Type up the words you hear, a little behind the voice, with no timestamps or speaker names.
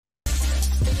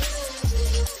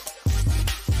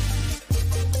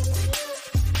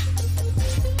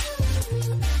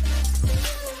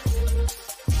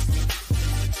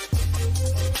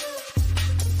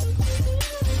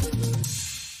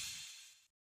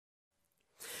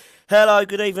Hello,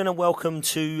 good evening and welcome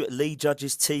to Lee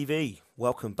Judges TV.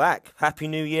 Welcome back. Happy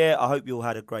New Year. I hope you all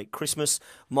had a great Christmas.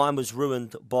 Mine was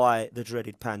ruined by the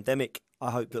dreaded pandemic.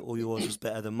 I hope that all yours was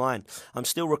better than mine. I'm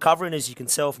still recovering, as you can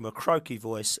tell from a croaky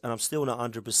voice, and I'm still not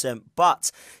 100%. But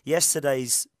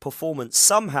yesterday's performance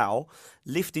somehow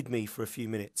lifted me for a few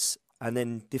minutes and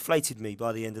then deflated me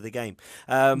by the end of the game.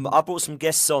 I brought some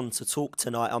guests on to talk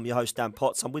tonight. I'm your host, Dan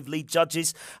Potts. I'm with Lee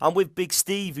Judges. I'm with Big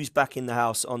Steve, who's back in the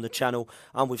house on the channel.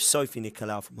 I'm with Sophie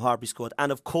Nicolau from Highbury Squad.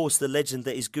 And, of course, the legend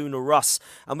that is Gunnar Russ.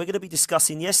 And we're going to be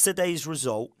discussing yesterday's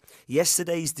result,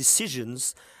 yesterday's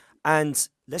decisions, and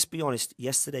let's be honest,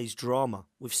 yesterday's drama.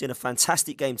 We've seen a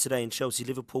fantastic game today in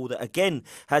Chelsea-Liverpool that, again,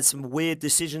 had some weird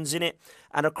decisions in it.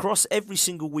 And across every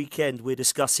single weekend, we're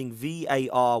discussing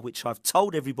VAR, which I've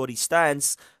told everybody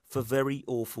stands for very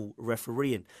awful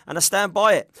refereeing. And I stand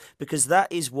by it, because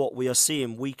that is what we are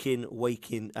seeing week in,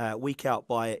 week out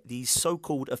by these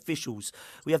so-called officials.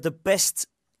 We have the best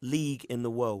league in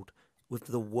the world with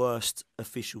the worst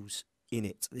officials in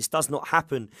it. This does not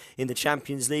happen in the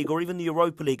Champions League or even the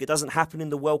Europa League. It doesn't happen in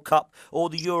the World Cup or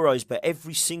the Euros, but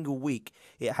every single week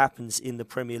it happens in the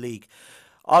Premier League.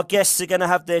 Our guests are going to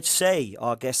have their say.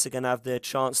 Our guests are going to have their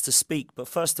chance to speak. But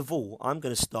first of all, I'm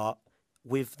going to start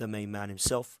with the main man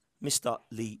himself, Mr.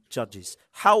 Lee Judges.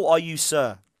 How are you,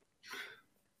 sir?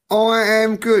 I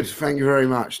am good, thank you very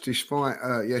much. Despite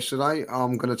yesterday,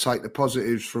 I'm going to take the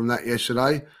positives from that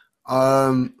yesterday.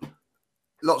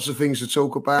 Lots of things to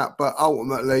talk about, but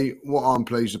ultimately what I'm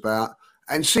pleased about,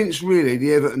 and since really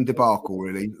the Everton debacle,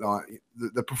 really, like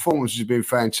the performances have been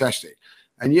fantastic.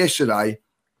 And yesterday,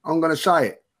 I'm going to say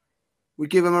it, we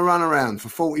give them a run around for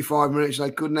 45 minutes.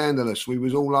 They couldn't handle us. We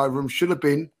was all over them. Should have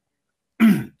been,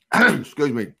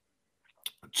 excuse me,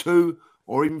 2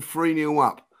 or even 3-0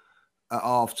 up at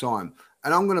half time.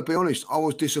 And I'm going to be honest, I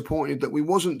was disappointed that we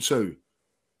wasn't 2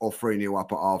 or 3-0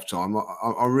 up at half time.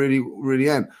 I really, really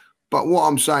am. But what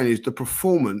I'm saying is the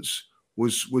performance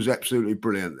was absolutely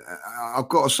brilliant. I've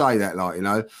got to say that,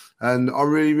 and I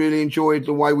really, really enjoyed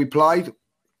the way we played.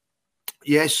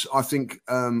 Yes, I think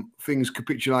things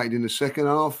capitulated in the second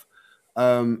half.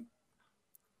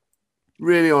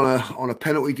 Really on a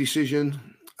penalty decision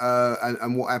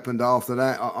and what happened after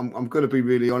that. I'm going to be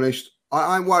really honest.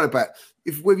 I ain't worried about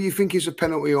whether you think it's a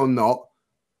penalty or not.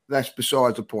 That's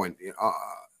beside the point.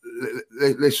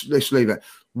 Let's leave it.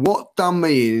 What done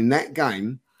me in that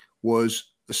game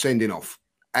was the sending off.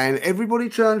 And everybody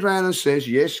turns around and says,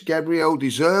 yes, Gabriel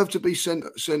deserved to be sent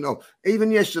off.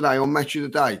 Even yesterday on Match of the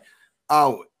Day,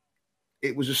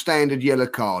 it was a standard yellow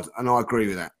card. And I agree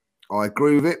with that. I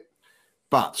agree with it.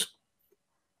 But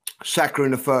Saka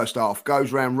in the first half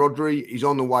goes round Rodri. He's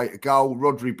on the way to goal.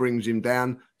 Rodri brings him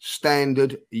down.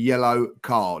 Standard yellow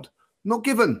card. Not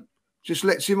given. Just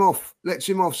lets him off.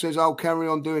 Says, I'll carry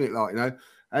on doing it,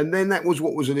 And then that was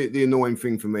what was the annoying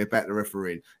thing for me about the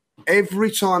refereeing. Every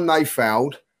time they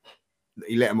fouled,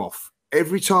 he let them off.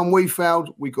 Every time we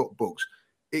fouled, we got booked.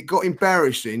 It got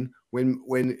embarrassing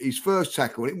when his first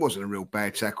tackle, and it wasn't a real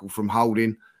bad tackle from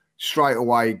Holding, straight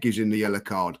away gives him the yellow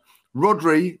card.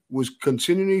 Rodri was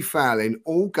continually fouling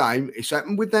all game. It's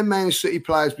happened with them Man City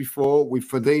players before, with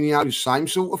Fabinho, same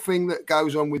sort of thing that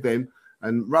goes on with them.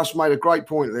 And Russ made a great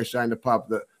point there saying in the pub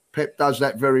that Pep does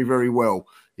that very, very well.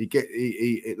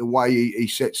 The way he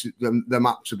sets them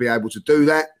up to be able to do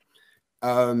that.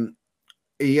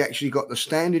 He actually got the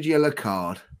standard yellow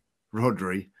card,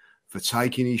 Rodri, for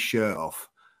taking his shirt off.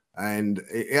 And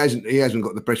he hasn't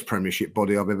got the best Premiership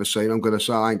body I've ever seen. I'm going to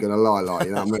say, I ain't going to lie, I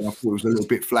thought it was a little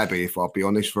bit flabby, if I'll be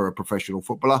honest, for a professional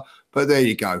footballer. But there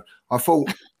you go. I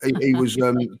thought he was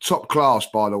top class,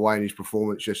 by the way, in his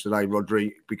performance yesterday,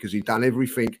 Rodri, because he'd done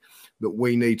everything that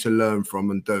we need to learn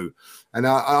from and do. And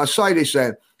I say this,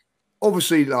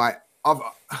 obviously,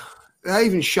 they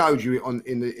even showed you it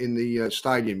in the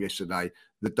stadium yesterday,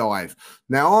 the dive.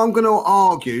 Now, I'm going to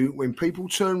argue when people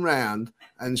turn round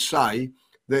and say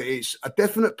that it's a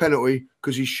definite penalty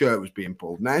because his shirt was being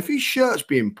pulled. Now, if his shirt's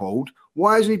being pulled,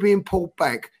 why isn't he being pulled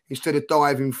back instead of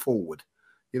diving forward?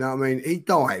 You know what I mean? He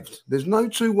dived. There's no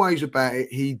two ways about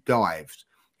it. He dived.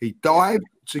 He dived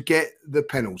to get the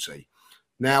penalty.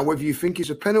 Now, whether you think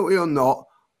it's a penalty or not,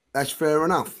 that's fair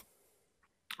enough.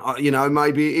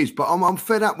 Maybe it is. But I'm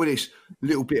fed up with this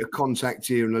little bit of contact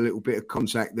here and a little bit of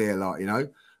contact there,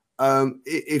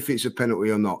 if it's a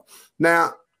penalty or not.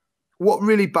 Now, what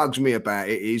really bugs me about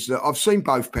it is that I've seen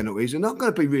both penalties, and I'm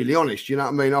going to be really honest, you know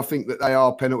what I mean? I think that they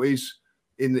are penalties.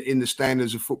 in the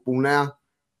standards of football now.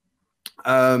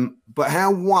 But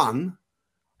how one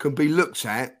can be looked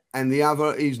at and the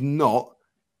other is not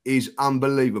is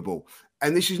unbelievable.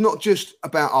 And this is not just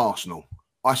about Arsenal.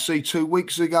 I see 2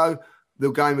 weeks ago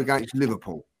the game against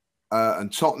Liverpool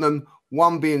and Tottenham,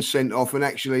 one being sent off, and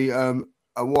actually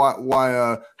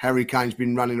why Harry Kane's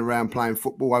been running around playing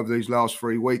football over these last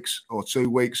 3 weeks or 2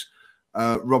 weeks.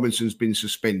 Robinson's been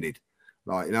suspended.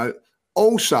 Like, you know,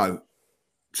 also,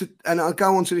 and I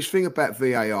go on to this thing about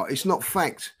VAR. It's not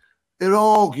fact. They're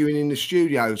arguing in the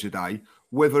studio today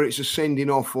whether it's a sending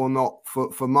off or not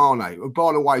for Mane. Who,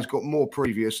 by the way, he's got more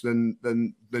previous than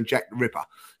Jack the Ripper.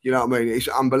 You know what I mean? It's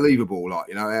unbelievable, like,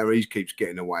 you know, how he keeps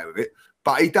getting away with it.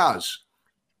 But he does.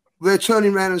 They're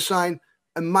turning around and saying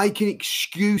and making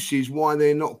excuses why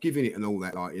they're not giving it and all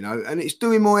that, like, you know. And it's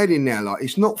doing my head in now. Like,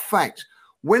 it's not fact.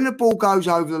 When the ball goes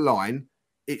over the line,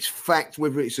 it's fact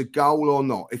whether it's a goal or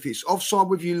not. If it's offside,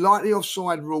 whether you like the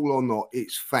offside rule or not,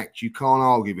 it's fact. You can't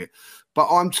argue it. But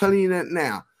I'm telling you that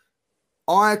now.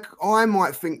 I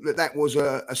might think that was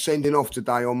a sending off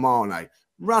today on Mane.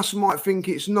 Russ might think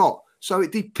it's not. So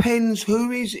it depends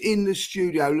who is in the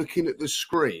studio looking at the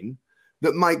screen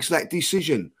that makes that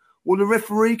decision. Well, the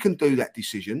referee can do that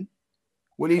decision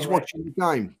when he's watching the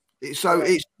game. So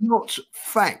it's not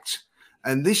fact.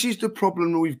 And this is the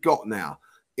problem we've got now.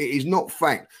 It is not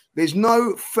fact. There's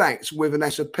no facts whether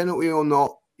that's a penalty or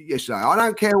not. Yes, I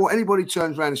don't care what anybody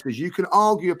turns around and says. You can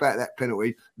argue about that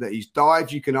penalty, that he's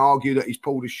dived. You can argue that he's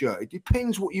pulled a shirt. It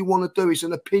depends what you want to do. It's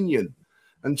an opinion.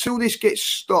 Until this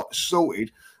gets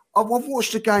sorted, I've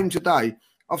watched the game today.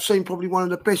 I've seen probably one of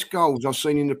the best goals I've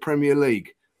seen in the Premier League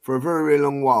for a very, very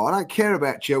long while. I don't care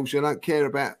about Chelsea. I don't care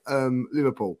about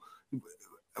Liverpool.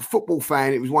 A football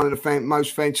fan, it was one of the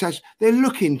most fantastic. They're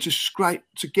looking to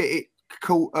get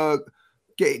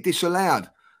it disallowed.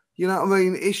 You know what I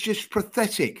mean? It's just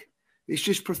pathetic. It's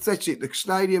just pathetic. The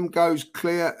stadium goes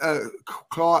clear,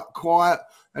 quiet,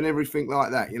 and everything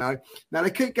like that, you know. Now, they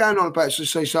keep going on about, so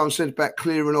say someone said about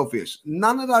clear and obvious.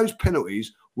 None of those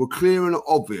penalties were clear and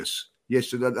obvious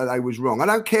yesterday that they was wrong. I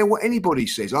don't care what anybody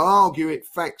says. I'll argue it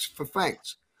facts for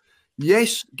facts.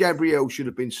 Yes, Gabriel should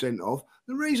have been sent off.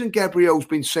 The reason Gabriel's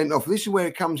been sent off, this is where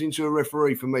it comes into a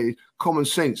referee for me, common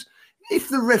sense. If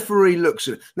the referee looks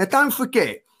at it, now don't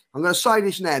forget, I'm going to say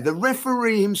this now, the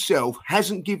referee himself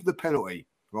hasn't given the penalty,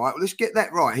 right? Well, let's get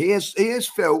that right. He has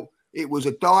felt it was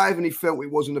a dive and he felt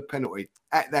it wasn't a penalty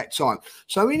at that time.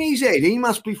 So in his head, he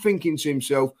must be thinking to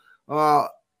himself,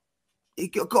 he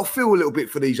got to feel a little bit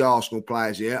for these Arsenal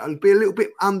players here and be a little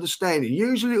bit understanding.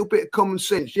 Use a little bit of common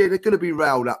sense. Yeah, they're going to be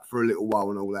railed up for a little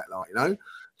while and all that, like, you know.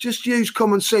 Just use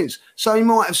common sense. So he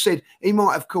might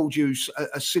have called you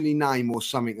a silly name or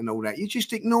something and all that. You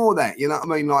just ignore that. You know what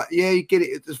I mean? Like, yeah, you get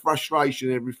it at the frustration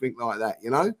and everything like that, you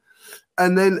know?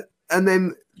 And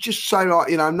then just say,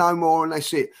 like, you know, no more and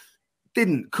that's it.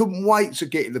 Couldn't wait to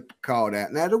get the card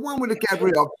out. Now, the one with the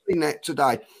Gabriel, I've seen that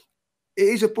today. It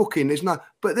is a booking. There's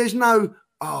no,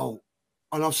 and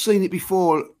I've seen it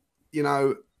before, you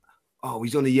know,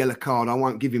 he's on a yellow card. I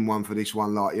won't give him one for this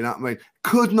one, like, you know what I mean?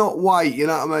 Could not wait, you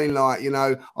know what I mean? Like, you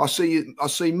know, I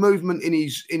see movement in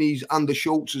his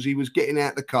undershorts as he was getting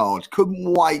out the cards.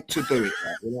 Couldn't wait to do it,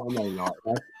 like, you know what I mean? Like,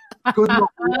 could not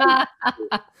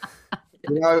wait.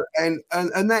 You know,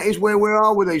 and that is where we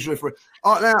are with these referees.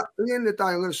 Now, at the end of the day,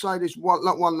 I'm going to say this one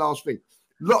last thing.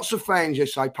 Lots of fans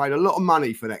yesterday paid a lot of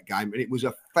money for that game, and it was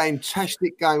a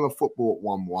fantastic game of football at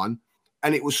 1-1.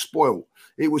 And it was spoilt.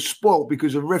 It was spoilt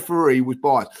because the referee was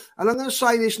biased. And I'm going to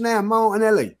say this now,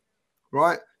 Martinelli,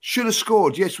 right, should have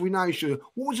scored. Yes, we know he should have.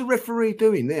 What was the referee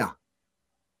doing there?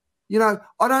 You know,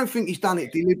 I don't think he's done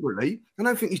it deliberately. I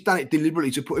don't think he's done it deliberately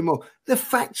to put him off. The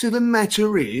fact of the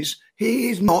matter is he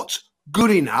is not good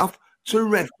enough to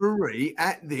referee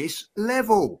at this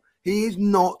level. He is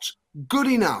not good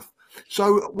enough.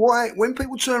 So when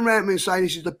people turn around to me and say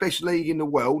this is the best league in the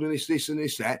world and it's this and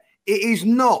this, that, it is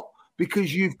not.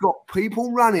 Because you've got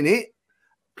people running it,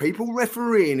 people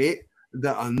refereeing it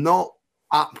that are not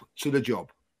up to the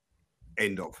job.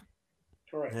 End of.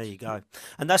 Correct. There you go.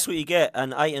 And that's what you get,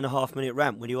 an 8.5-minute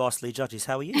rant when you ask Lee Judges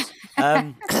how he is.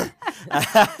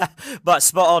 But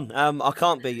spot on.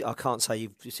 I can't say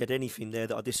you've said anything there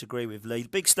that I disagree with, Lee.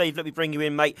 Big Steve, let me bring you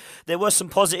in, mate. There were some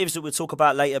positives that we'll talk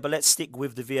about later, but let's stick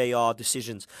with the VAR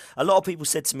decisions. A lot of people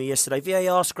said to me yesterday,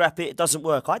 VAR, scrap it doesn't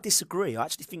work. I disagree. I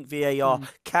actually think VAR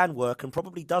can work and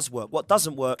probably does work. What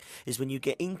doesn't work is when you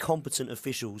get incompetent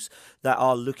officials that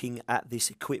are looking at this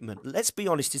equipment. Let's be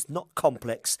honest, it's not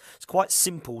complex. It's quite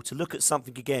simple to look at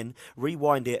something again,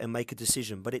 rewind it and make a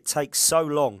decision, but it takes so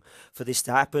long for this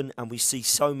to happen and we see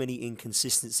so many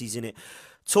inconsistencies in it.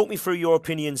 Talk me through your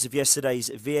opinions of yesterday's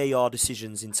VAR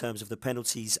decisions in terms of the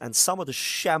penalties and some of the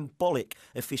shambolic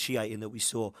officiating that we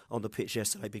saw on the pitch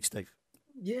yesterday, Big Steve.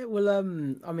 Yeah, well, I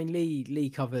mean,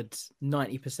 Lee covered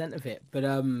 90% of it, but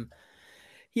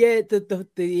yeah,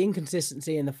 the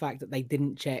inconsistency and the fact that they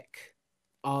didn't check,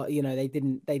 they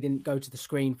didn't go to the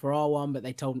screen for our one, but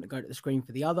they told them to go to the screen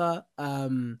for the other.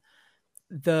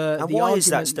 Why is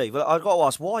that, Steve? I've got to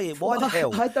ask, why the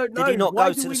hell I don't know. Did he not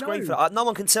go to the screen for that? No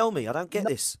one can tell me. I don't get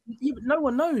this. No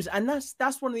one knows, and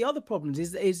that's one of the other problems.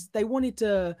 Is they wanted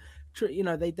to,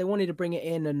 they wanted to bring it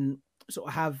in and sort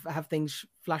of have things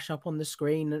flash up on the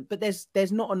screen, but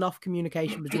there's not enough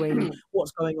communication between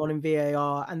what's going on in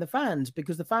VAR and the fans,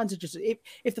 because the fans are just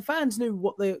if the fans knew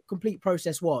what the complete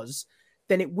process was,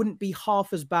 then it wouldn't be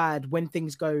half as bad when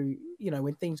things go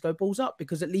balls up,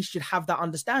 because at least you'd have that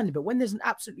understanding. But when there's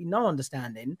absolutely no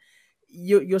understanding,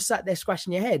 you're sat there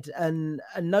scratching your head and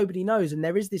nobody knows, and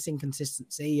there is this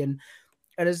inconsistency. And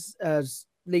as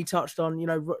Lee touched on,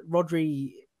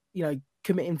 Rodri,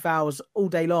 committing fouls all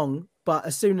day long, but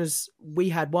as soon as we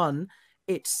had one,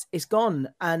 it's gone.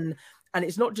 And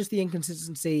it's not just the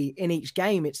inconsistency in each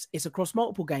game, it's across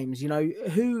multiple games.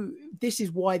 This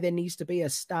is why there needs to be a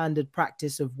standard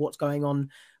practice of what's going on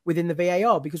within the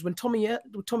VAR, because when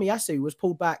Tomiyasu was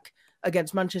pulled back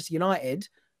against Manchester United,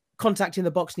 contact in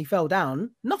the box and he fell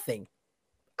down, nothing.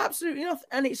 Absolutely nothing.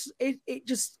 And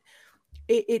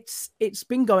it's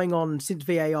been going on since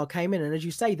VAR came in. And as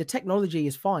you say, the technology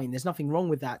is fine. There's nothing wrong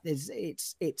with that.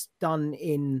 It's done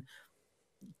in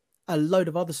a load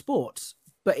of other sports,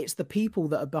 but it's the people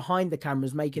that are behind the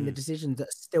cameras making the decisions that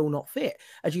are still not fit.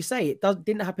 As you say,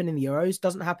 didn't happen in the Euros,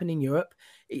 doesn't happen in Europe.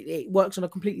 It works on a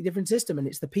completely different system, and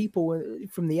it's the people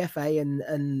from the FA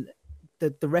and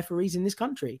the referees in this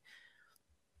country.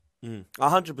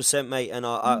 100%, mate, and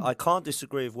I can't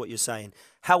disagree with what you're saying.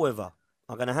 However,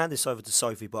 I'm going to hand this over to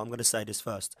Sophie, but I'm going to say this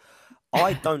first.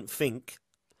 I don't think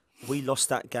we lost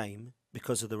that game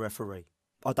because of the referee.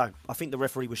 I don't. I think the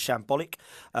referee was shambolic,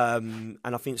 and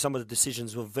I think some of the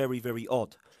decisions were very, very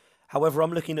odd. However,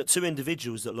 I'm looking at two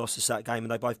individuals that lost us that game,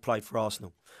 and they both played for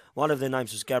Arsenal. One of their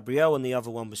names was Gabriel, and the other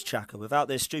one was Xhaka. Without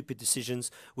their stupid decisions,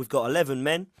 we've got 11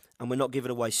 men, and we're not giving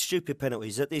away stupid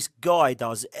penalties that this guy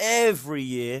does every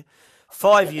year,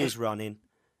 5 years running,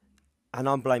 and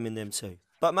I'm blaming them too.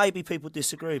 But maybe people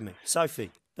disagree with me.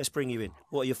 Sophie, let's bring you in.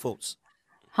 What are your thoughts?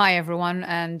 Hi, everyone.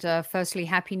 And firstly,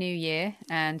 Happy New Year.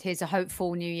 And here's a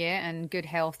hopeful new year and good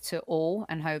health to all.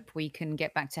 And hope we can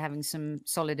get back to having some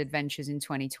solid adventures in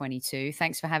 2022.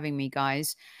 Thanks for having me,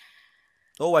 guys.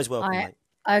 Always welcome, mate.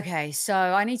 Okay, so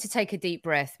I need to take a deep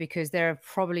breath, because there are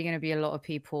probably going to be a lot of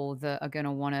people that are going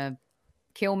to want to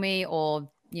kill me or,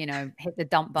 hit the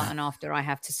dump button after I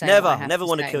have to say. Never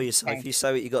want to kill you, Sophie. You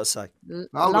say what you got to say.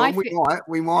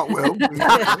 We might will.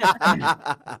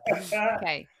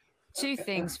 Okay. Two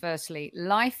things. Firstly,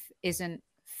 life isn't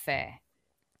fair.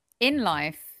 In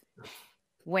life,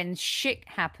 when shit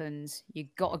happens, you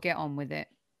got to get on with it.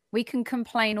 We can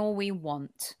complain all we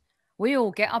want. We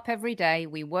all get up every day.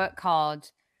 We work hard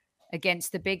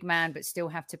against the big man, but still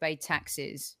have to pay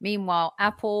taxes. Meanwhile,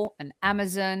 Apple and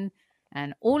Amazon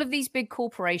and all of these big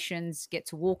corporations get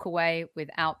to walk away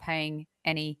without paying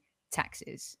any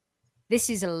taxes. This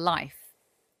is a life.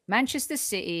 Manchester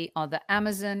City are the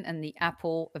Amazon and the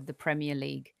Apple of the Premier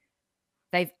League.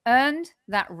 They've earned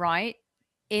that right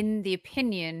in the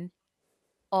opinion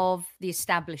of the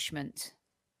establishment.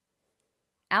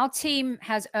 Our team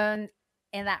has earned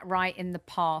that right in the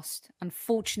past.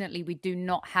 Unfortunately, we do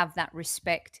not have that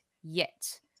respect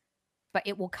yet, but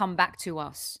it will come back to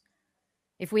us.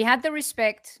 If we had the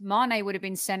respect, Mane would have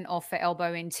been sent off for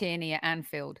elbowing Tierney at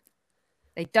Anfield.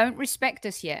 They don't respect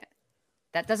us yet.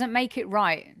 That doesn't make it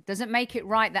right. Doesn't make it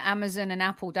right that Amazon and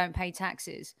Apple don't pay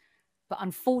taxes. But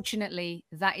unfortunately,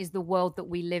 that is the world that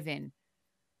we live in.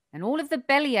 And all of the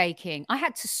belly aching, I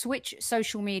had to switch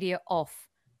social media off,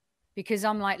 because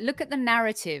I'm like, look at the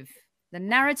narrative. The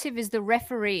narrative is the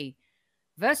referee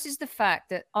versus the fact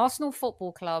that Arsenal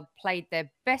Football Club played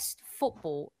their best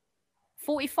football,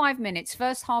 45 minutes,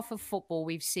 first half of football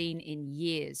we've seen in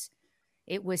years.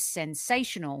 It was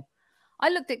sensational. I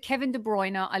looked at Kevin De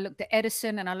Bruyne, I looked at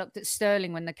Ederson, and I looked at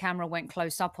Sterling when the camera went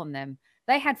close up on them.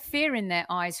 They had fear in their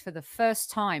eyes for the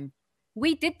first time.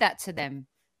 We did that to them.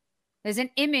 There's an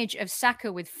image of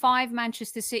Saka with 5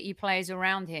 Manchester City players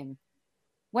around him.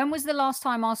 When was the last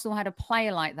time Arsenal had a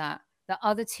player like that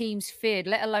other teams feared,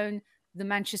 let alone the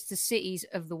Manchester Cities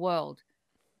of the world?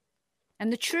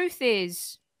 And the truth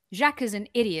is, Xhaka's an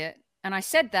idiot. And I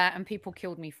said that and people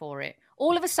killed me for it.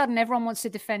 All of a sudden, everyone wants to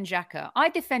defend Xhaka. I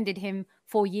defended him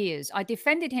for years. I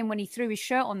defended him when he threw his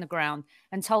shirt on the ground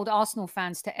and told Arsenal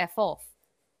fans to F off.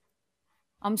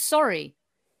 I'm sorry.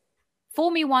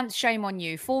 Fool me once, shame on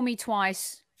you. Fool me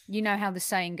twice, you know how the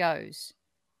saying goes.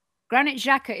 Granit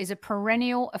Xhaka is a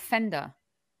perennial offender.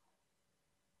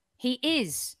 He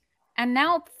is. And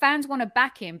now fans want to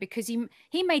back him because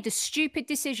he made a stupid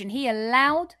decision. He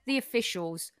allowed the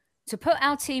officials to put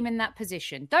our team in that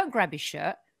position. Don't grab his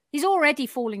shirt. He's already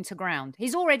falling to ground.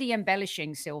 He's already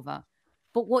embellishing, Silva.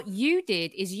 But what you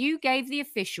did is you gave the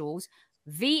officials,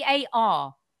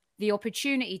 VAR, the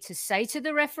opportunity to say to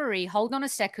the referee, hold on a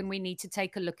second, we need to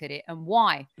take a look at it. And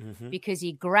why? Because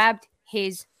he grabbed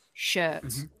his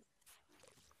shirt.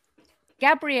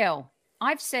 Gabriel,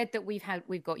 I've said that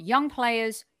we've got young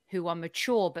players who are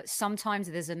mature, but sometimes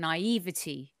there's a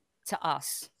naivety to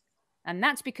us. And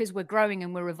that's because we're growing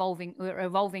and we're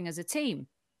evolving as a team.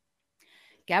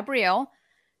 Gabriel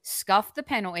scuffed the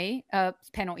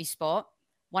penalty spot.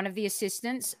 One of the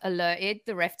assistants alerted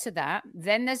the ref to that.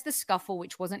 Then there's the scuffle,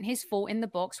 which wasn't his fault in the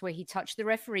box where he touched the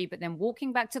referee, but then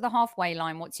walking back to the halfway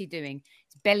line, what's he doing?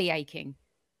 It's belly aching.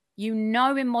 You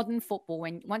know, in modern football,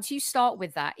 once you start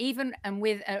with that, even and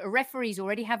with a referee's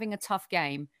already having a tough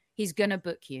game, he's going to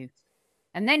book you.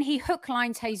 And then he hook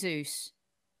lined Jesus.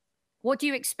 What do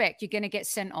you expect? You're going to get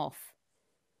sent off.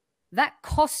 That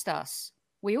cost us.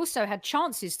 We also had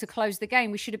chances to close the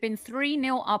game. We should have been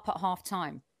 3-0 up at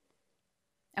halftime.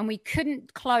 And we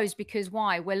couldn't close because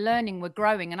why? We're learning, we're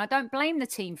growing. And I don't blame the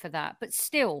team for that. But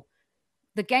still,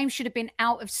 the game should have been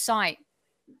out of sight.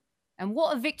 And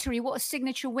what a victory, what a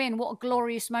signature win, what a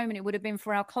glorious moment it would have been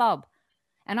for our club.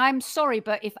 And I'm sorry,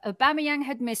 but if Aubameyang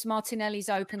had missed Martinelli's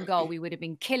open goal, we would have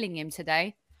been killing him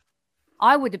today.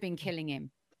 I would have been killing him.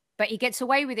 But he gets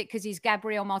away with it because he's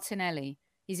Gabriel Martinelli.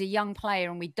 He's a young player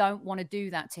and we don't want to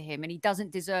do that to him. And he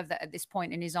doesn't deserve that at this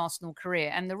point in his Arsenal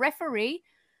career. And the referee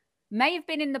may have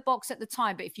been in the box at the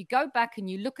time, but if you go back and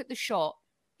you look at the shot,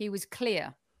 he was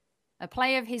clear. A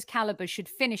player of his caliber should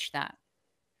finish that.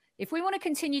 If we want to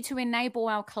continue to enable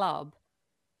our club,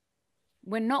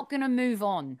 we're not going to move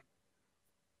on.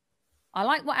 I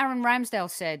like what Aaron Ramsdale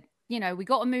said. You know, we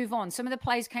got to move on. Some of the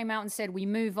players came out and said, we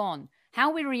move on.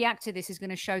 How we react to this is going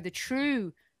to show the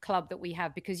true club that we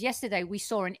have, because yesterday we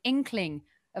saw an inkling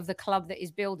of the club that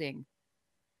is building.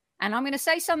 And I'm going to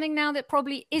say something now that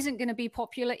probably isn't going to be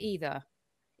popular either.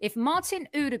 If Martin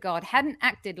Ødegaard hadn't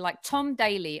acted like Tom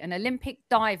Daley, an Olympic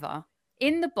diver,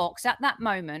 in the box at that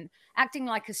moment, acting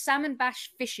like a salmon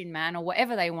bash fishing man or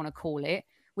whatever they want to call it,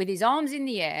 with his arms in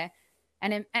the air,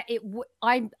 and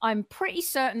I'm pretty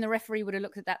certain the referee would have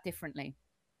looked at that differently,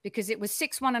 because it was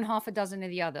 6-1 and half a dozen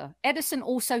of the other. Ederson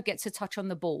also gets a touch on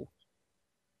the ball.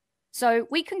 So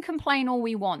we can complain all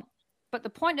we want. But the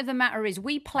point of the matter is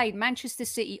we played Manchester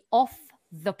City off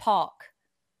the park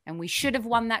and we should have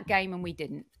won that game and we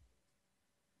didn't.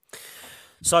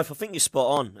 So I think you're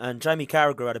spot on. And Jamie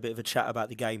Carragher had a bit of a chat about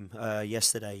the game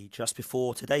yesterday, just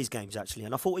before today's games, actually.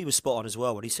 And I thought he was spot on as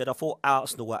well. And he said, I thought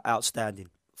Arsenal were outstanding.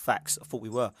 Facts. I thought we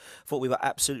were. I thought we were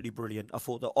absolutely brilliant. I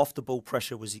thought the off-the-ball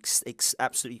pressure was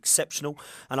absolutely exceptional.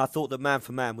 And I thought that man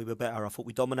for man, we were better. I thought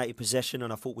we dominated possession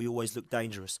and I thought we always looked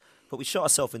dangerous. But we shot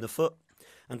ourselves in the foot.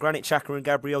 And Granit Xhaka and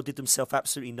Gabriel did themselves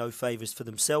absolutely no favours for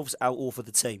themselves or for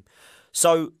the team.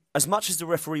 So, as much as the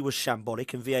referee was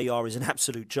shambolic and VAR is an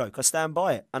absolute joke, I stand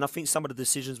by it. And I think some of the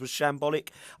decisions were shambolic.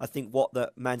 I think what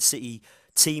the Man City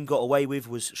team got away with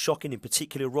was shocking. In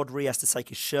particular, Rodri has to take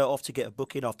his shirt off to get a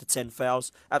booking after 10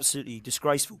 fouls. Absolutely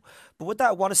disgraceful. But would that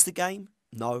have won us the game?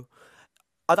 No.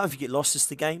 I don't think it lost us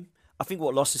the game. I think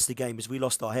what lost us the game is we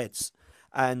lost our heads.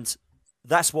 And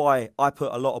that's why I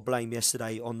put a lot of blame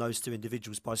yesterday on those two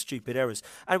individuals by stupid errors.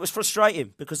 And it was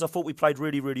frustrating because I thought we played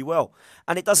really, really well.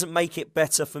 And it doesn't make it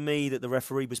better for me that the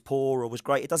referee was poor or was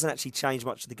great. It doesn't actually change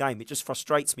much of the game. It just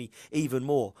frustrates me even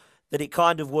more that it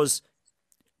was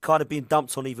being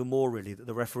dumped on even more, really, that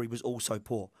the referee was also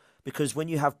poor. Because when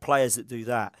you have players that do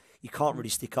that, you can't really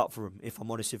stick up for them, if I'm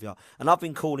honest with you. And I've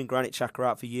been calling Granit Xhaka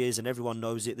out for years and everyone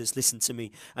knows it that's listened to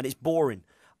me. And it's boring.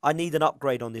 I need an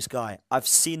upgrade on this guy. I've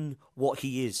seen what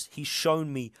he is. He's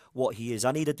shown me what he is.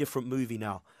 I need a different movie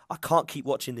now. I can't keep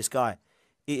watching this guy.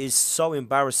 It is so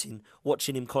embarrassing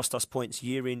watching him cost us points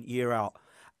year in, year out.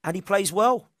 And he plays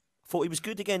well. Thought he was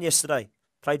good again yesterday.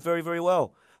 Played very, very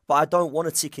well. But I don't want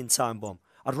a ticking time bomb.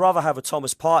 I'd rather have a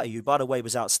Thomas Partey, who, by the way,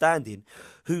 was outstanding,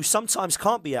 who sometimes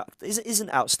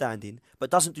isn't outstanding, but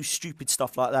doesn't do stupid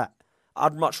stuff like that.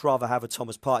 I'd much rather have a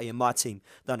Thomas Partey in my team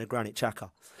than a Granit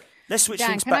Xhaka. Let's switch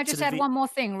things back to the... Can I just add one more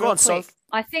thing real quick?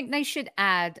 I think they should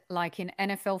add, like in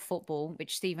NFL football,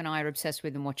 which Steve and I are obsessed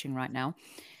with and watching right now,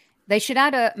 they should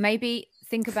add maybe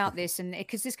think about this, and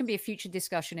because this can be a future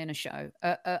discussion in a show,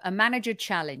 a manager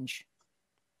challenge.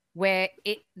 where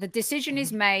the decision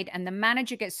is made and the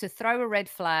manager gets to throw a red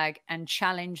flag and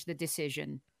challenge the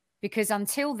decision. Because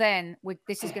until then,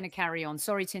 this is going to carry on.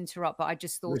 Sorry to interrupt, but I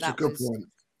just thought It's that a good was... point.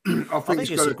 I think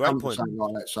it's got to come to something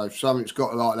like that. So if something's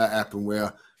got to like that happen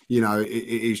where, you know, it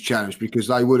is challenged, because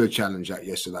they would have challenged that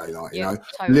yesterday. Like, you know,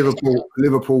 totally.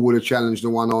 Liverpool would have challenged the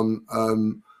one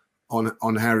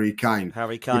on Harry Kane.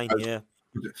 Harry Kane, you know,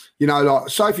 you know, like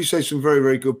Sophie says some very,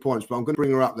 very good points, but I'm going to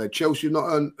bring her up there. Chelsea have not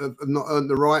earned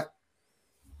the right,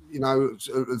 you know,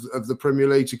 of the Premier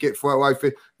League to get away with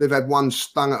it. They've had one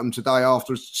stung at them today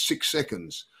after 6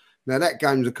 seconds. Now that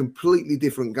game's a completely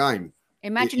different game.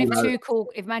 Imagine if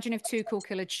Tuchel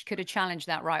could have challenged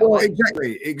that right away.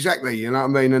 Exactly. You know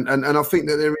what I mean? And I think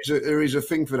that there is a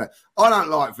thing for that. I don't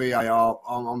like VAR.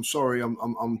 I'm sorry.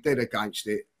 I'm dead against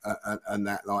it. And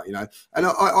that, like, you know, and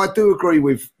I do agree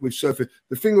with Sophie.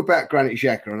 The thing about Granit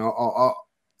Xhaka, and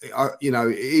I you know,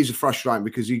 it is frustrating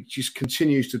because he just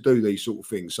continues to do these sort of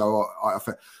things. So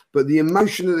but the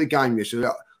emotion of the game yesterday.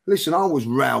 Listen, I was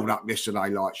riled up yesterday,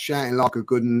 like shouting like a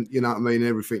good one, you know what I mean,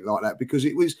 everything like that, because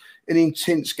it was an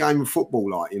intense game of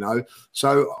football, like, you know.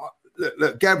 So,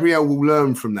 look, Gabriel will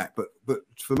learn from that, but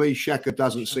for me, Xhaka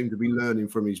doesn't seem to be learning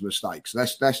from his mistakes.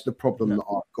 That's the problem that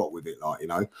I've got with it, like, you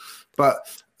know.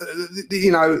 But,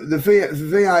 you know, the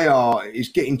VAR is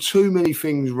getting too many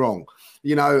things wrong.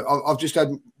 You know, I've just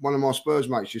had one of my Spurs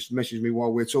mates just message me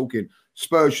while we're talking.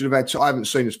 Spurs should have had I haven't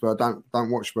seen the Spurs, don't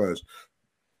watch Spurs.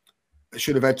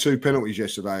 Should have had 2 penalties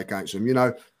yesterday against them. You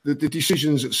know, the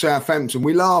decisions at Southampton,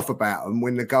 we laugh about them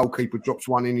when the goalkeeper drops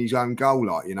one in his own goal,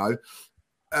 like, you know.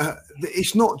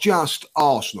 It's not just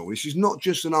Arsenal. This is not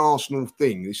just an Arsenal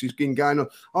thing. This has been going on.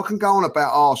 I can go on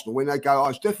about Arsenal when they go,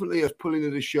 it's definitely a pulling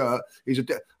of the shirt.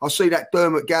 I see that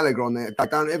Dermot Gallagher on there.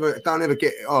 Don't ever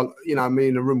get, you know, me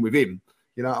in the room with him.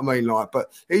 You know what I mean? Like,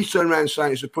 but he's turned around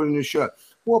saying it's a pulling of the shirt.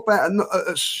 What about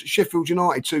at Sheffield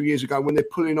United 2 years ago when they're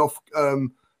pulling off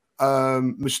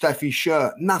Mustafi's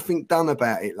shirt? Nothing done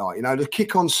about it. Like, you know, the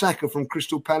kick on Saka from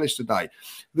Crystal Palace today,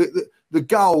 the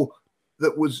goal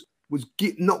that was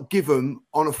not given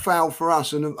on a foul for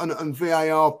us, and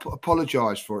VAR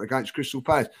apologised for it against Crystal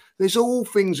Palace. There's all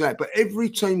things that, but every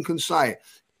team can say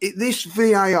it. This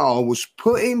VAR was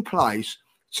put in place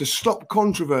to stop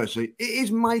controversy. It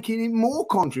is making it more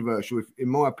controversial, in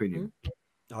my opinion.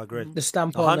 I agree. The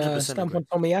stamp on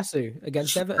Tomiyasu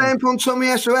against Everton. Stamp on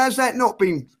Tomiyasu. Has that not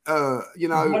been, you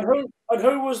know? And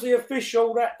who was the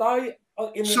official that day?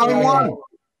 Same one.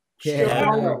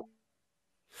 Yeah.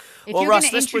 If you're going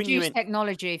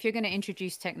to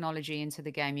introduce technology into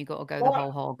the game, you've got to go the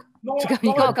whole hog.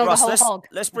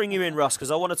 Let's bring you in, Russ,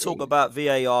 because I want to talk about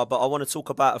VAR, but I want to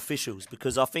talk about officials,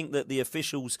 because I think that the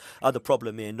officials are the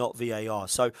problem here, not VAR.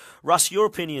 So, Russ, your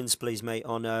opinions, please, mate,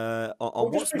 on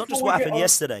what's not just what happened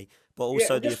yesterday, but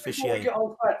also the officiating.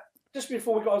 Just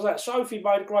before we got on that, Sophie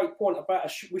made a great point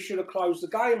about we should have closed the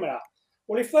game out.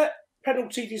 Well, if that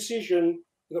penalty decision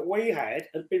that we had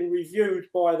been reviewed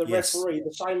by the referee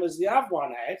the same as the other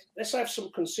one had, let's have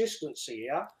some consistency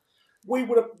here, we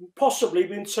would have possibly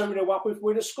been 2-0 up if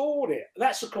we'd have scored it.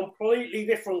 That's a completely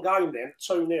different game then,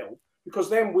 2-0, because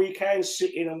then we can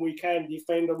sit in and we can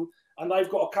defend them, and they've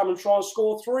got to come and try and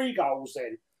score 3 goals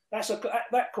then.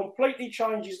 That completely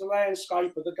changes the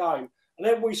landscape of the game. And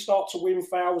then we start to win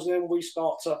fouls, and then we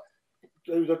start to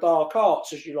do the dark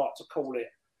arts, as you like to call it.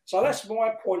 So that's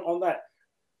my point on that.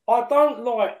 I don't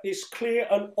like this clear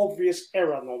and obvious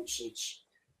error nonsense.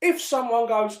 If someone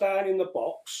goes down in the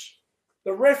box,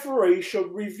 the referee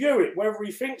should review it, whether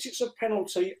he thinks it's a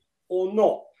penalty or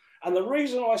not. And the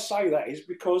reason I say that is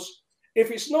because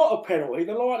if it's not a penalty,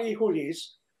 the likelihood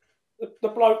is the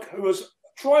bloke who has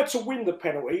tried to win the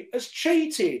penalty has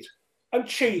cheated, and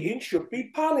cheating should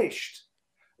be punished.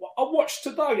 I watched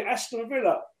today Aston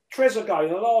Villa, Trezeguet,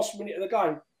 in the last minute of the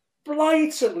game,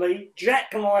 blatantly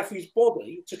jackknife his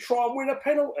body to try and win a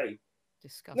penalty.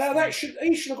 Disgusting. Now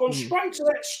he should have gone straight to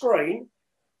that screen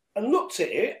and looked at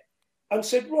it and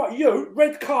said, right,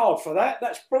 red card for that.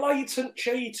 That's blatant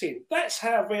cheating. That's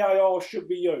how VAR should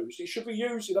be used. It should be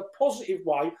used in a positive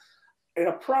way, in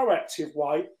a proactive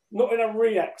way, not in a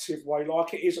reactive way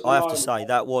like it is at the moment. I have to say,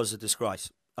 that was a disgrace.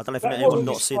 I don't know if anyone's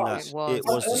not seen that. It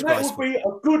was disgraceful. That would be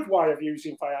a good way of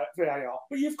using VAR.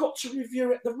 But you've got to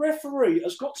review it. The referee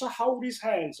has got to hold his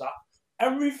hands up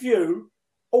and review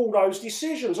all those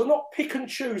decisions and not pick and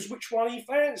choose which one he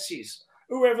fancies.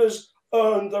 Whoever's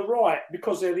earned the right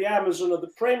because they're the Amazon of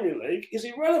the Premier League is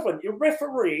irrelevant. You're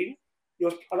refereeing.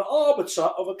 You're an arbiter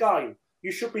of a game.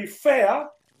 You should be fair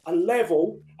and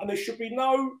level, and there should be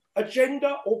no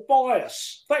agenda or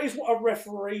bias. That is what a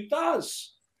referee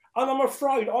does. And I'm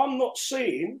afraid I'm not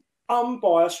seeing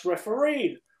unbiased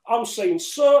refereeing. I'm seeing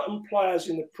certain players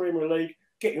in the Premier League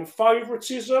getting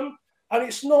favouritism, and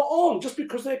it's not on just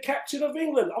because they're captain of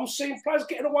England. I'm seeing players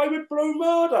getting away with blue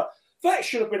murder. That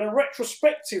should have been a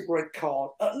retrospective red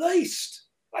card, at least.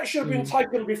 That should have been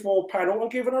taken before panel and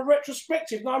given a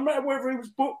retrospective, no matter whether he was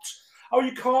booked. Oh,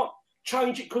 you can't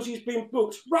change it because he's been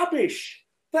booked. Rubbish.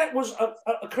 That was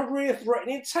a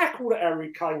career-threatening tackle that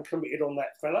Harry Kane committed on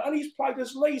that fella. And he's played,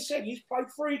 as Lee said, he's played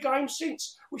 3 games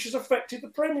since, which has affected the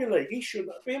Premier League. He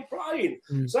shouldn't have been playing.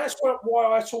 So that's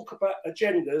why I talk about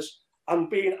agendas and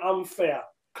being unfair.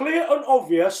 Clear and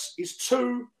obvious is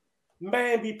too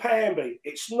mamby-pamby.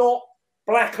 It's not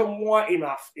black and white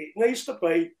enough. It needs to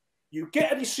be, you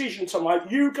get a decision to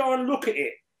make, you go and look at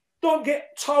it. Don't get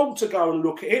told to go and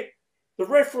look at it. The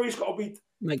referee's got to be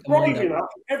brave enough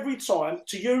every time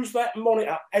to use that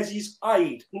monitor as his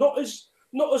aid, not as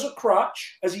a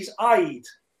crutch, as his aid,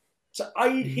 to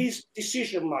aid his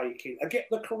decision making and get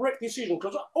the correct decision.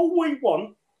 Because all we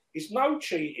want is no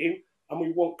cheating, and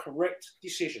we want correct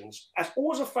decisions. As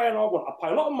always a fan, I want. I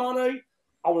pay a lot of money.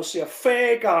 I want to see a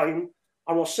fair game.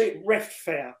 I want to see it reffed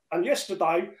fair. And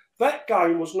yesterday, that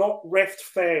game was not reffed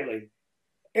fairly.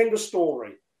 End of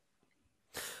story.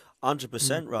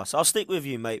 100%, Russ. I'll stick with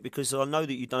you, mate, because I know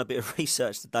that you've done a bit of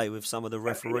research today with some of the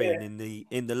refereeing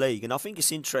in the league, and I think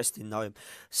it's interesting, though.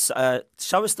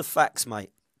 Show us the facts,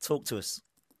 mate. Talk to us.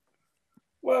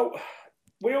 Well,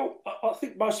 I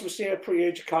think most of us here are pretty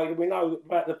educated. We know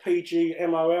about the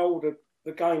PGMOL,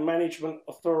 the game management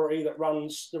authority that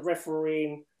runs the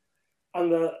refereeing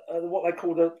and the what they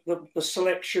call the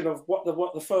selection of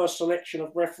the first selection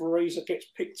of referees that gets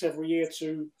picked every year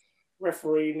to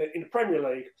referee in the Premier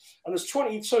League. And there's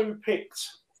 22 picked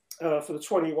for the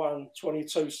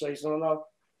 21-22 season. And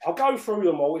I'll go through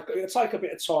them all. It'll take a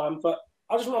bit of time, but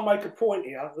I just want to make a point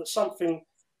here that something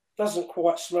doesn't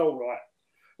quite smell right.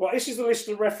 Right, this is the list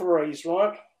of referees,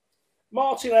 right?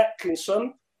 Martin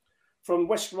Atkinson from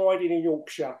West Riding in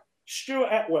Yorkshire. Stuart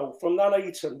Atwell from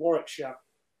Nuneaton, Warwickshire.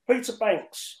 Peter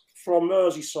Banks from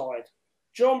Merseyside.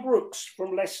 John Brooks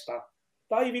from Leicester.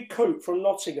 David Coote from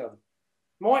Nottingham.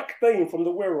 Mike Dean from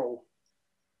the Wirral.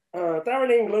 Darren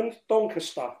England,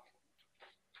 Doncaster.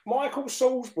 Michael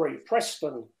Salisbury,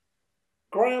 Preston.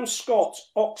 Graham Scott,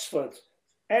 Oxford.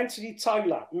 Anthony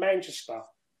Taylor, Manchester.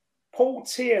 Paul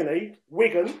Tierney,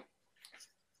 Wigan.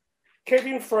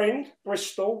 Kevin Friend,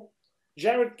 Bristol.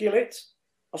 Jared Gillett,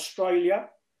 Australia.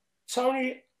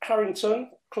 Tony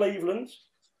Harrington, Cleveland.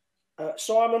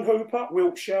 Simon Hooper,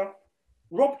 Wiltshire.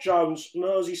 Rob Jones,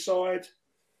 Merseyside.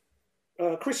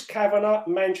 Chris Kavanagh,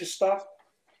 Manchester.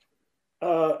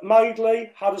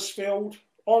 Madeley, Huddersfield.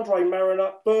 Andre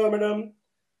Mariner, Birmingham.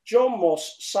 John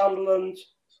Moss, Sunderland.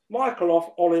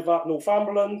 Michael Oliver,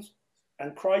 Northumberland.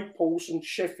 And Craig Paulson,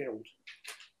 Sheffield.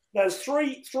 There's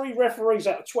three referees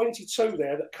out of 22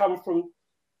 there that come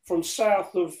from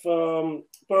south of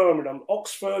Birmingham,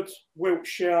 Oxford,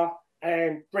 Wiltshire,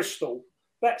 and Bristol.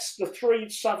 That's the 3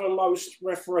 southernmost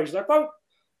referees. Now, don't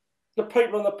the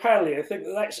people on the panel here think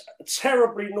that that's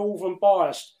terribly northern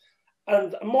biased.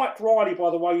 And Mike Riley, by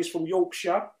the way, is from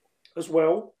Yorkshire as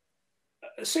well.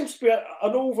 It seems to be a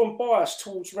northern bias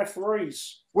towards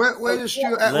referees. Where does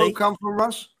Stuart Atwell come from,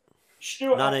 Russ?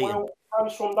 Stuart Atwell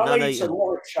comes from Nuneaton,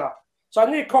 Warwickshire. So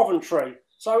near Coventry.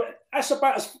 So that's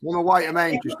about as... Want to wait a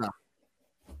Manchester.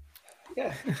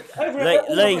 Yeah.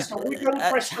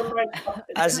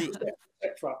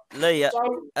 Lee,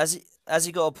 has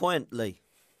he got a point, Lee?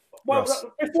 Well,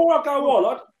 before I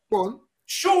go on,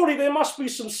 surely there must be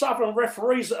some southern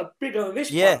referees that are bigger than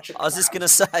this. Yeah, I was just going to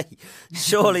say,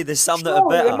 surely there's some that are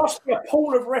better. There must be a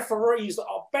pool of referees that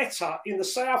are better in the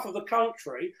south of the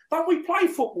country. Don't we play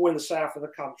football in the south of the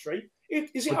country?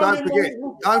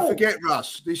 Don't forget,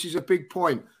 Russ, this is a big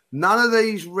point. None of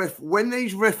these, when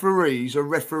these referees are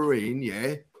refereeing,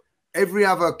 every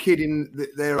other kid in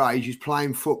their age is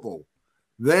playing football.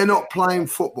 They're not playing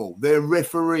football. They're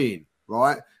refereeing,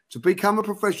 right? To become a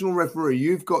professional referee,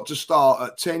 you've got to start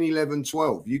at 10, 11,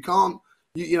 12. You can't,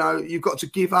 you've got to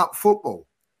give up football.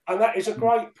 And that is a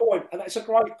great point.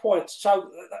 So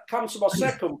that comes to my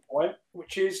second point,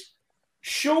 which is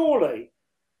surely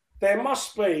there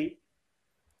must be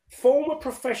former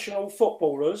professional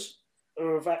footballers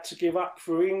who have had to give up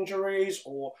through injuries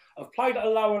or have played at a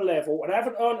lower level and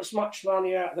haven't earned as much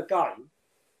money out of the game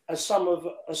as some of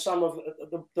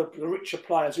the richer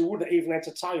players who wouldn't even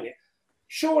entertain it.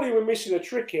 Surely we're missing a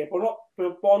trick here by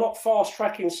not fast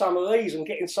tracking some of these and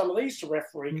getting some of these to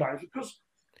referee games, because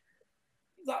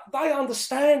they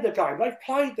understand the game. They've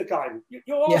played the game.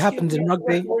 It happens in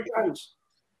rugby.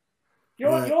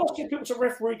 You're asking people to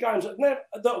referee games that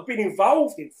have been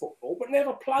involved in football but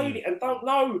never played it and don't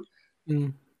know.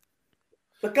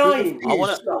 The game. I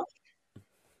want to.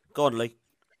 Go on, Lee.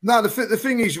 No, the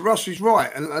thing is, Russ is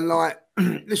right, and like,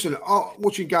 listen,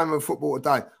 watching game of football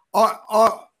today,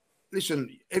 I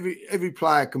listen. Every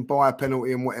player can buy a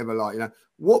penalty and whatever, like, you know.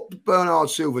 What Bernard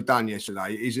Silva done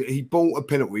yesterday is that he bought a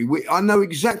penalty. I know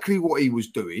exactly what he was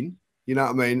doing. You know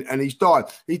what I mean? And he's done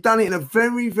it in a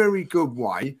very, very good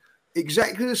way.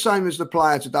 Exactly the same as the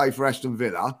player today for Aston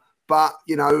Villa. But,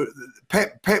 you know,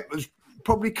 Pep has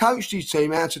probably coached his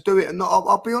team how to do it. And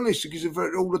I'll be honest, because of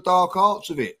all the dark arts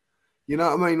of it. You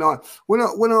know what I mean? Like when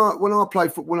I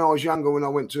played football when I was younger, when I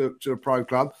went to a pro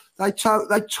club, they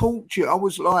taught you. I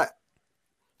was like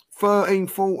 13,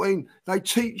 14. They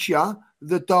teach you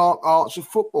the dark arts of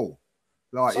football.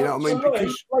 Like, you know what I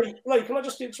mean? Lee, can I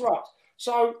just interrupt?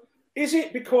 So is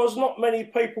it because not many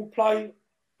people play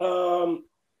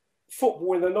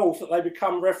football in the north that they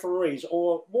become referees,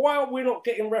 or why are we not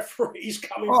getting referees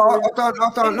coming? I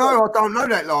don't know. I don't know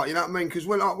that, like, you know what I mean? Because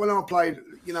when I played,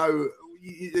 you know,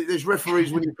 there's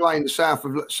referees when you play in the south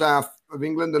of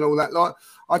England and all that. Like,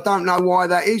 I don't know why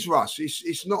that is, Russ.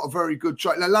 It's not a very good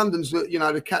trade. Now, London's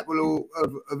the capital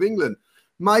of England.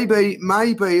 Maybe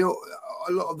a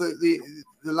lot of the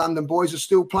London boys are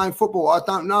still playing football. I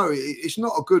don't know. It's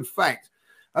not a good fact,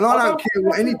 and I don't care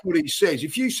what anybody says.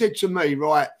 If you said to me,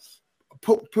 right,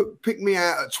 pick me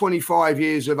out at 25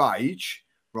 years of age,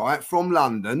 right, from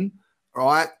London,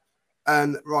 right,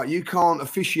 and right, you can't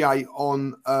officiate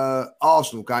on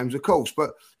Arsenal games, of course,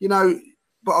 but you know,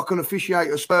 but I can officiate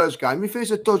a Spurs game. If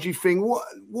there's a dodgy thing,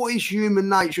 what is human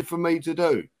nature for me to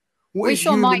do? We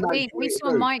saw Mike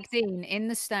Dean in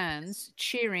the stands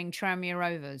cheering Tranmere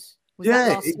Rovers.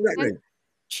 Exactly.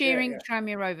 Cheering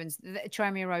Tranmere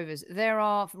Rovers. There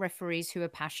are referees who are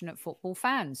passionate football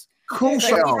fans. Of course,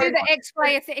 if you do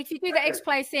the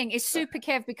ex-player thing, if Super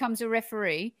Kev becomes a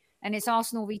referee and it's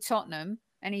Arsenal v Tottenham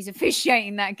and he's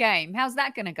officiating that game, how's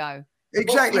that going to go?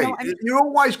 Exactly. You're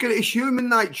always going to. It's human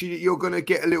nature that you're going to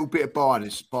get a little bit of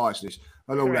biasness.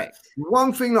 And all that.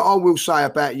 One thing that I will say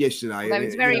about yesterday, that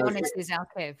was very honest, is our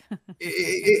Kev.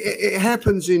 it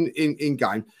happens in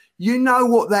game. You know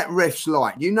what that ref's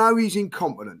like. You know he's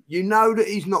incompetent. You know that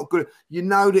he's not good. You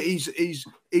know that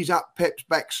he's up Pep's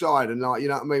backside, and like, you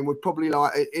know what I mean. We're probably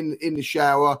like in the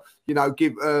shower, you know,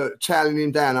 toweling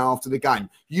him down after the game.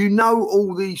 You know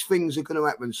all these things are going to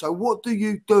happen. So what do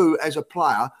you do as a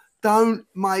player? Don't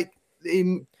make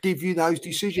him give you those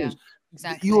decisions. Yeah,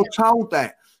 exactly. You're told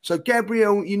that. So,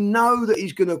 Gabriel, you know that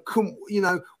he's going to come, you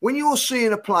know, when you're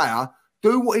seeing a player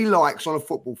do what he likes on a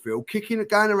football field,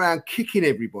 going around kicking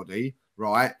everybody,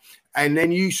 right? And then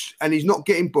he's not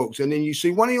getting booked. And then you see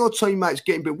one of your teammates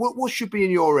getting booked. What should be in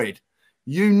your head?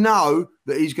 You know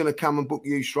that he's going to come and book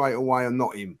you straight away and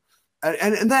not him.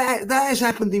 And that has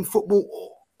happened in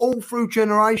football all through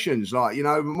generations. Like, you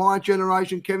know, my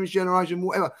generation, Kevin's generation,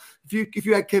 whatever. If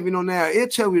you had Kevin on now, he'll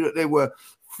tell you that there were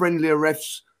friendlier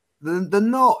refs. They're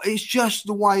not. It's just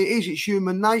the way it is. It's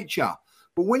human nature.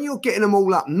 But when you're getting them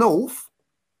all up north,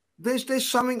 there's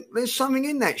something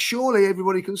in that. Surely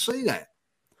everybody can see that.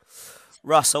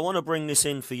 Russ, I want to bring this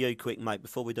in for you quick, mate,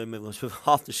 before we do move on.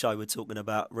 Half the show we're talking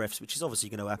about refs, which is obviously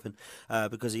going to happen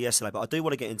because of yesterday, but I do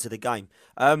want to get into the game.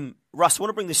 Russ, I want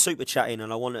to bring this super chat in,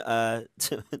 and I want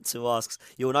to ask,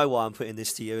 you'll know why I'm putting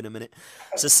this to you in a minute.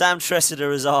 So Sam Tressida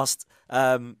has asked,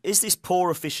 is this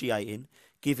poor officiating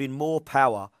giving more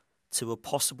power to a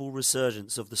possible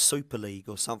resurgence of the Super League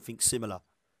or something similar?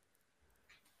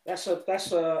 That's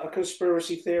a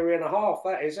conspiracy theory and a half,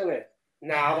 that is, isn't it?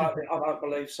 No, I don't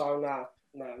believe so. No,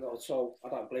 not at all. I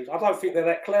don't think they're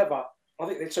that clever. I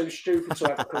think they're too stupid to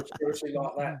have a conspiracy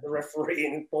like that, the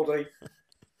refereeing body.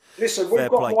 Listen, we've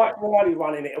got Mike Riley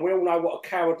running it, and we all know what a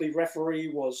cowardly referee he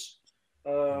was.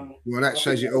 Well, that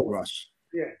says it all, Russ.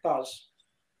 Yeah, it does.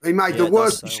 He made the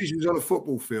worst decisions on a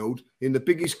football field in the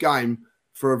biggest game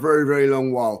for a very, very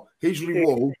long while. His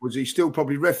reward was he's still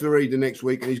probably refereed the next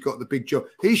week and he's got the big job.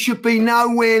 He should be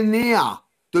nowhere near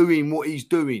doing what he's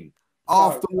doing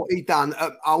after what he done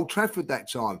at Old Trafford that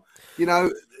time. You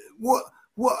know, what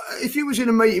if you was in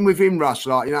a meeting with him, Russ,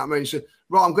 like, you know what I mean? He said,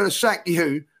 right, I'm going to sack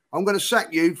you. I'm going to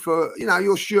sack you for, you know,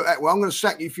 your Stuart Atwell. I'm going to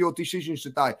sack you for your decisions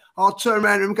today. I'll turn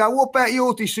around and go, what about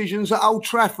your decisions at Old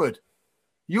Trafford?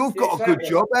 You've got a good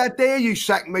job. How dare you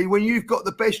sack me when you've got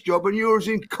the best job and you're as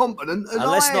incompetent as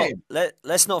I am?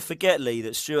 Let's not forget, Lee,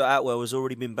 that Stuart Atwell has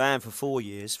already been banned for 4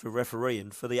 years for refereeing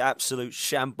for the absolute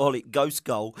shambolic ghost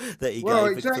goal that he gave. Well,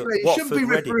 exactly. He shouldn't be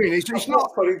refereeing. It's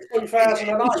not.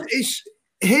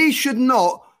 He should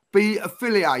not be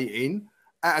affiliating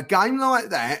at a game like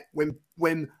that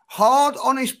when hard,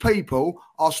 honest people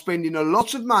are spending a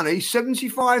lot of money,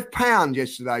 £75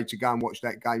 yesterday to go and watch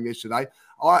that game yesterday.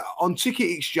 On Ticket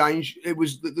Exchange, it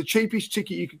was the cheapest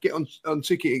ticket you could get on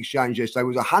Ticket Exchange yesterday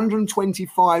was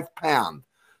 £125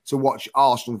 to watch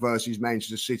Arsenal versus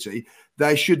Manchester City.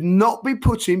 They should not be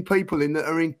putting people in that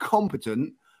are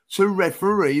incompetent to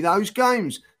referee those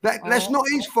games. That's not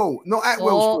his fault, not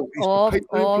Atwell's fault. It's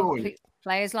the people who employ him.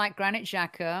 Players like Granit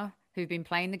Xhaka, who've been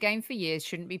playing the game for years,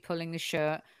 shouldn't be pulling the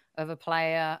shirt of a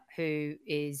player who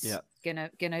is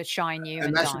gonna shine you.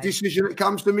 And that's a decision that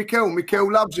comes to Mikel.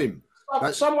 Mikel loves him.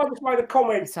 Someone just made a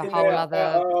comment it's a whole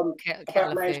other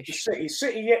about Manchester City.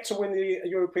 City yet to win the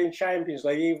European Champions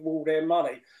League, even with all their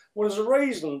money. Well, there's a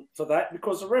reason for that,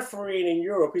 because the refereeing in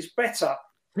Europe is better.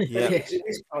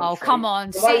 Oh, come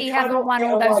on. City haven't won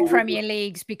all those Premier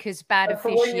Leagues because bad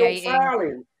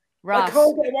officiating. Russ. They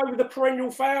can't get away with the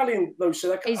perennial fouling, Lucy.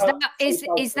 Is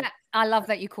that? I love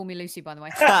that you call me Lucy, by the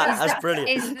way. That's brilliant.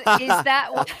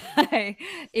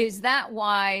 Is that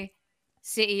why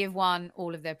City have won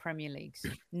all of their Premier Leagues?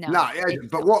 No, it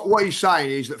hasn't. But what he's saying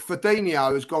is that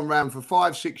Fabinho has gone round for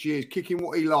 5-6 years, kicking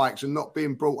what he likes and not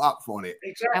being brought up on it.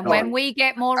 Exactly. And when we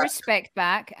get more respect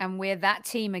back and we're that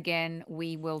team again,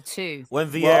 we will too. When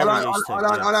Vieira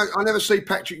I never see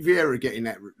Patrick Vieira getting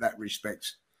that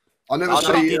respect. I never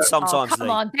see. He did sometimes. Come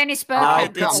on, Dennis Bergkamp. He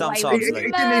did sometimes. He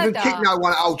didn't even kick no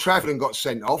one at Old Trafford and got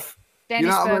sent off. Dennis you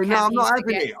know what I mean? No, I'm not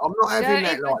having it. I'm not having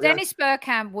that. Like Dennis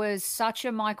Bergkamp was such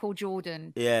a Michael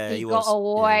Jordan. Yeah, he got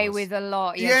away with a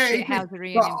lot.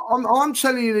 I'm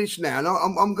telling you this now, and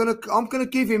I'm gonna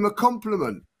give him a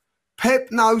compliment. Pep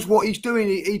knows what he's doing.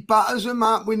 He butters them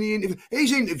up when the interview.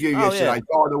 His interview yesterday,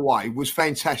 by the way, was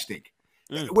fantastic.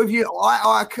 With you,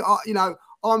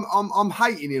 I'm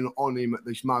hating on him at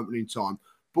this moment in time.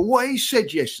 But what he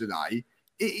said yesterday,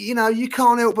 you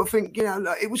can't help but think,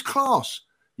 it was class.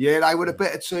 Yeah, they were the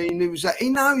better team. He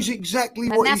knows exactly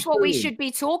what he's doing. And that's what we should be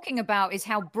talking about, is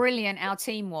how brilliant our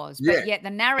team was. But yet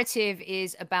the narrative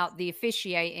is about the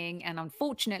officiating. And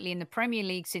unfortunately, in the Premier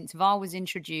League, since VAR was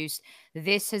introduced,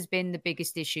 this has been the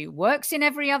biggest issue. Works in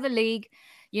every other league.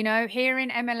 Here in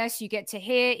MLS, you get to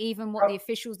hear even what the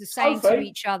officials are saying to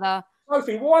each other.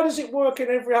 Sophie, why does it work in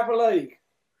every other league?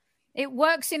 It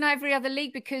works in every other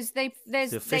league because they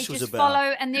just are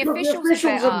follow, and the officials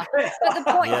are better. But the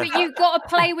point, but you've got to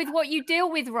play with what you deal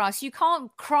with, Russ. You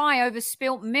can't cry over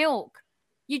spilt milk.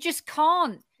 You just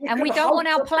can't. And we don't want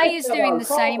our players doing the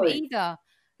same either.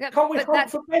 Can't we hope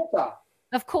for better?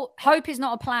 Of course, hope is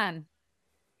not a plan.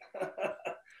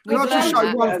 Can I just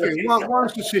say one thing? One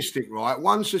statistic, right?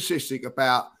 One statistic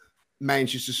about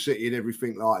Manchester City and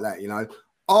everything like that,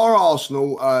 Our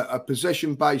Arsenal, a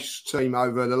possession-based team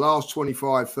over the last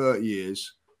 25, 30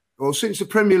 years, or since the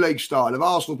Premier League started, have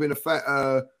Arsenal been a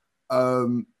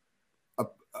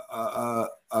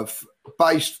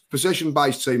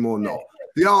possession-based team or not?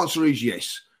 The answer is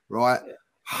yes, right?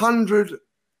 100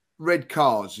 red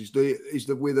cards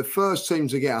we're the first team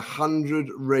to get 100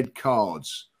 red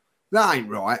cards. That ain't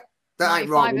right. That ain't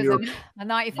right.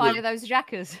 95 of those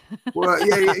Jackers. Well,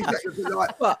 yeah, exactly.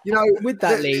 With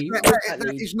that league,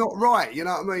 that is not right. You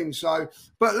know what I mean? So,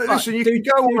 but listen, you can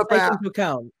go on about. Into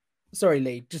account. Sorry,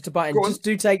 Lee, just to bite in. Just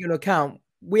do take into account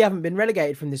we haven't been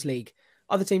relegated from this league.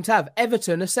 Other teams have.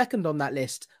 Everton are second on that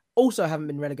list. Also haven't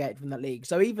been relegated from that league.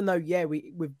 So even though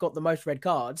we've got the most red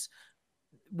cards,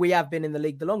 we have been in the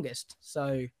league the longest.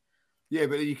 So yeah,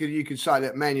 but you could say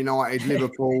that Man United,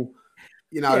 Liverpool.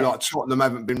 Like Tottenham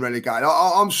haven't been relegated.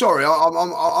 I'm sorry,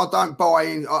 I don't buy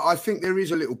in. I think there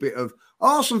is a little bit of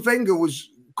Arsene Wenger was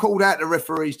called out to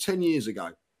referees 10 years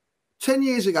ago. 10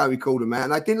 years ago, he called them out,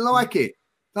 and they didn't like it.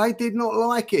 They did not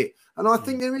like it, and I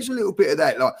think there is a little bit of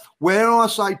that. Like where I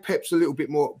say Pep's a little bit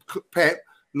more a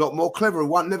lot more clever.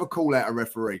 Won't never call out a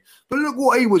referee. But look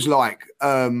what he was like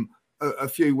a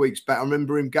few weeks back. I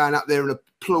remember him going up there and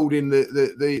applauding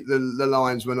the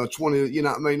linesmen. I just wanted, you know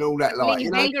what I mean, all that.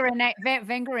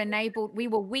 Wenger enabled. We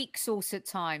were weak sauce at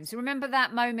times. Remember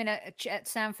that moment at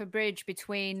Stamford Bridge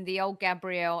between the old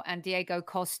Gabriel and Diego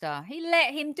Costa? He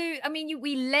let him do. I mean,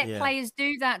 we let players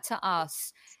do that to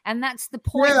us, and that's the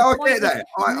point. Yeah, I get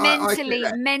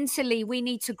that. Mentally, we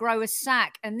need to grow a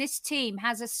sack, and this team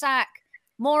has a sack,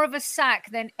 more of a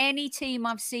sack than any team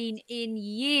I've seen in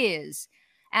years.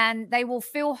 And they will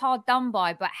feel hard done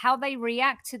by, but how they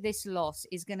react to this loss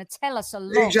is going to tell us a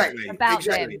lot about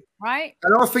them, right?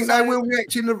 And I think they will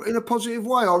react in a positive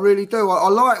way. I really do. I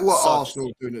like what Arsenal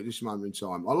are doing at this moment in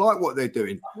time. I like what they're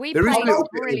doing. We played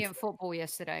brilliant football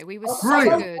yesterday. We were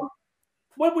so good.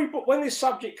 When this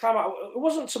subject came up, it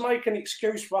wasn't to make an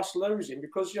excuse for us losing,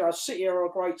 because City are a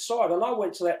great side, and I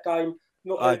went to that game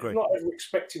not ever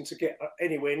expecting to get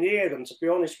anywhere near them, to be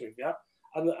honest with you.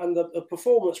 And the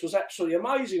performance was absolutely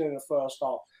amazing in the first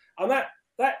half. And that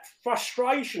that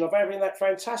frustration of having that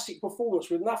fantastic performance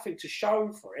with nothing to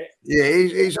show for it. Yeah,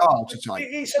 it's hard to take.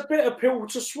 It's a bitter pill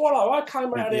to swallow. I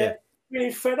came out of there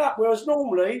feeling fed up, whereas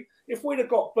normally, if we'd have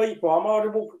got beat by them, I'd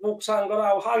have walked out and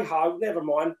gone, oh, hey ho, never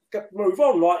mind, move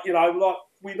on, like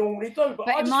we normally do.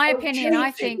 But in my opinion,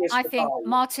 I think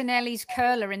Martinelli's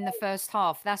curler in the first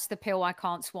half, that's the pill I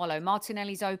can't swallow.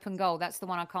 Martinelli's open goal, that's the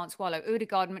one I can't swallow.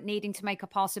 Odegaard needing to make a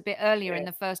pass a bit earlier in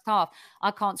the first half,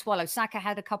 I can't swallow. Saka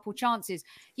had a couple chances.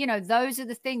 Those are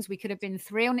the things. We could have been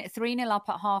 3-0 up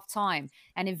at half time.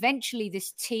 And eventually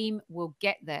this team will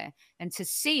get there. And to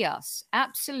see us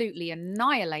absolutely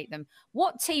annihilate them.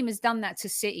 What team has done that to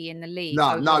City in the league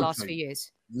over the last few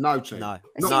years? No team. No.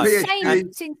 It's insane.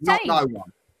 It's insane. Not no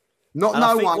one. Not and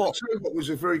no one. I'll tell you what was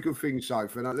a very good thing,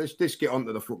 Sophie. Let's get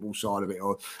onto the football side of it,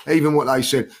 or even what they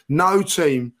said. No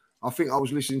team. I think I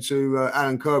was listening to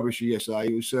Alan Kirbisher yesterday.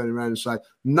 He was turning around and saying,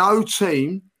 no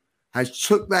team has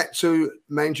took that to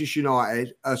Manchester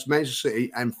United, Manchester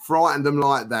City, and frightened them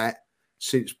like that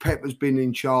since Pep has been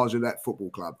in charge of that football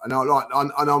club. And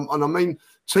I mean,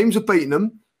 teams have beaten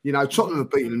them. Tottenham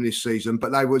have beaten them this season,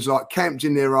 but they was like camped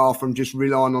in their half from just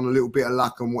relying on a little bit of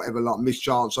luck and whatever, like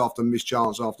mischance after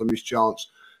mischance after mischance,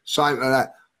 something like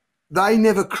that. They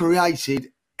never created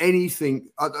anything.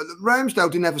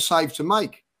 Ramsdale didn't have a save to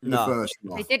make in the first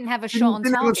half. They didn't have a shot on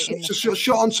target.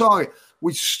 Shot on target.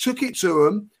 We took it to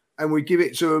them and we give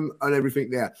it to them and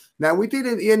everything there. Now, we did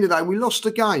at the end of the day, we lost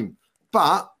the game,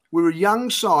 but we were a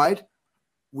young side.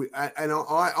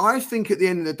 I think at the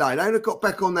end of the day, they'd have got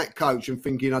back on that coach and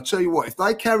thinking, I tell you what, if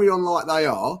they carry on like they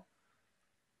are,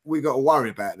 we got to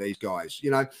worry about these guys.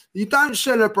 You don't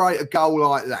celebrate a goal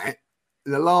like that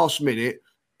in the last minute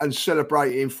and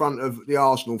celebrate it in front of the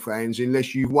Arsenal fans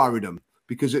unless you worry them.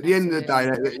 Because at the end of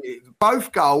the day,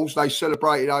 both goals they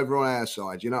celebrated over on our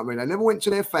side. You know what I mean? They never went to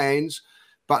their fans,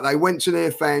 but they went to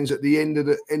their fans at the end of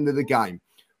the game.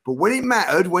 But when it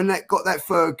mattered, when they got that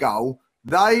third goal,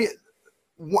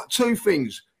 two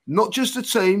things, not just the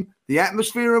team, the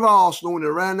atmosphere of Arsenal and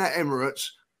around that Emirates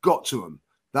got to them.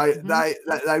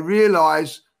 They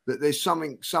realised that there's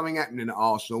something happening at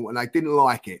Arsenal and they didn't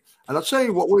like it. And I'll tell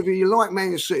you what, whether you like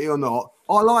Man City or not,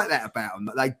 I like that about them,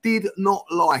 that they did not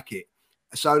like it.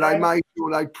 So they made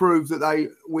sure they proved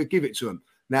that we give it to them.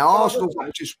 Now, Arsenal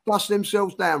just bust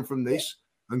themselves down from this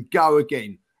and go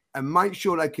again. And make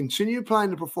sure they continue playing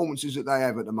the performances that they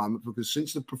have at the moment, because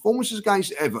since the performances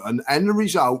against Everton and the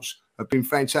results have been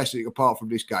fantastic apart from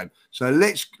this game. So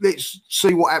let's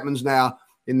see what happens now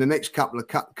in the next couple of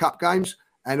cup games,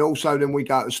 and also then we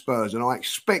go to Spurs. And I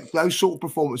expect those sort of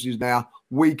performances now,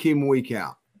 week in, week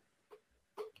out.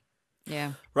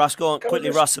 Yeah. Russ, go on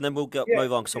quickly, Russ, and then we'll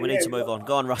move on, so we need to move on.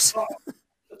 Go on, Russ.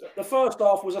 The first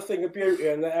half was a thing of beauty,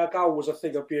 and our goal was a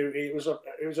thing of beauty.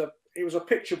 It was a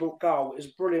picture book goal. It was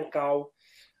a brilliant goal.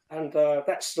 And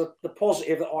that's the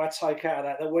positive that I take out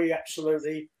of that we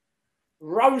absolutely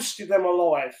roasted them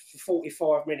alive for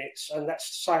 45 minutes. And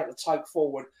that's something to take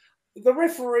forward. The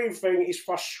referee thing is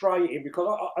frustrating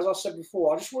because, as I said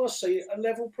before, I just want to see a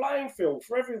level playing field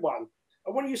for everyone.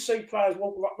 And when you see players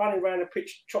running around the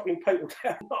pitch, chopping people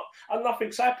down, and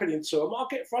nothing's happening to them, I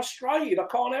get frustrated. I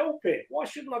can't help it. Why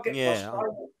shouldn't I get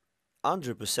frustrated?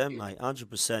 100%, mate.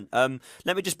 100%.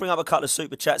 Let me just bring up a couple of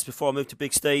super chats before I move to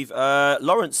Big Steve.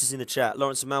 Lawrence is in the chat.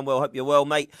 Lawrence Emmanuel, hope you're well,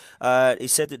 mate. He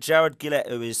said that Jared Gillett,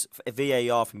 who is a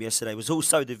VAR from yesterday, was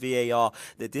also the VAR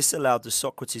that disallowed the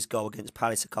Socrates goal against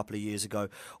Palace a couple of years ago.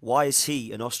 Why is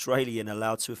he, an Australian,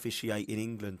 allowed to officiate in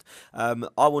England? I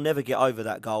will never get over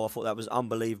that goal. I thought that was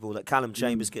unbelievable, that Callum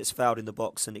Chambers gets fouled in the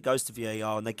box and it goes to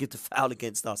VAR and they give the foul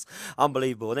against us.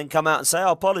 Unbelievable. And then come out and say,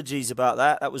 apologies about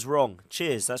that. That was wrong.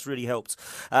 Cheers. That's really helped.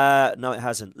 No, it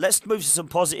hasn't. Let's move to some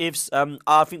positives.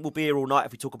 I think we'll be here all night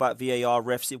if we talk about VAR,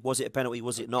 refs. Was it a penalty?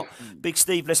 Was it not? Big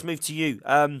Steve, let's move to you.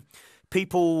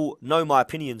 People know my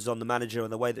opinions on the manager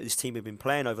and the way that this team have been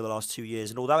playing over the last 2 years.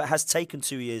 And although it has taken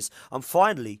 2 years, I'm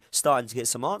finally starting to get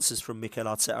some answers from Mikel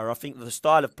Arteta. I think the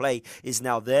style of play is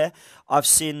now there. I've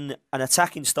seen an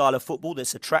attacking style of football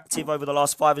that's attractive over the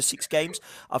last 5 or 6 games.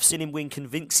 I've seen him win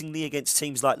convincingly against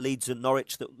teams like Leeds and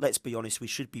Norwich that, let's be honest, we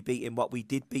should be beating, but we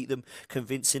did beat them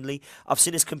convincingly. I've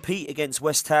seen us compete against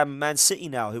West Ham and Man City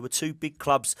now, who are 2 big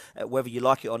clubs, whether you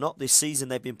like it or not. This season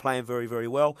they've been playing very, very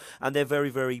well, and they're very,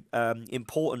 very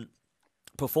important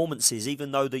performances.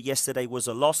 Even though that yesterday was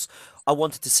a loss, I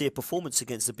wanted to see a performance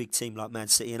against a big team like Man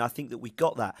City, and I think that we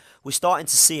got that. We're starting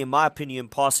to see, in my opinion,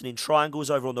 passing in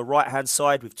triangles over on the right-hand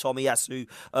side with Tomiyasu,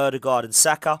 Odegaard and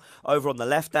Saka. Over on the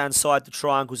left-hand side, the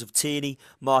triangles of Tierney,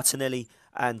 Martinelli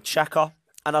and Xhaka.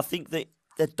 And I think that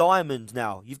the diamond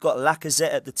now. You've got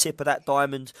Lacazette at the tip of that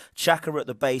diamond, Xhaka at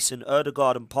the base, and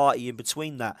Ødegaard and Partey in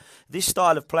between that. This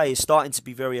style of play is starting to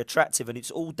be very attractive, and it's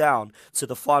all down to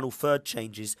the final third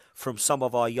changes from some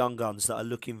of our young guns that are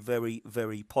looking very,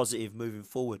 very positive moving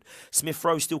forward. Smith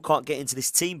Rowe still can't get into this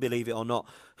team, believe it or not,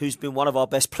 who's been one of our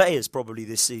best players probably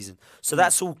this season. So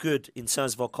that's all good in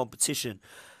terms of our competition.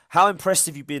 How impressed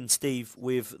have you been, Steve,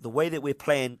 with the way that we're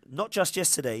playing, not just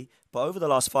yesterday, but over the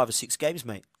last 5 or 6 games,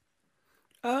 mate?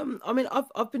 I mean,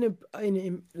 I've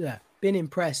been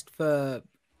impressed for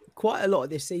quite a lot of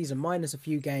this season, minus a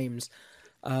few games.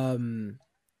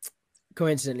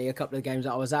 Coincidentally, a couple of games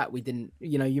that I was at, we didn't.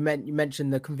 You know, you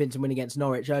mentioned the convincing win against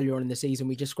Norwich earlier on in the season.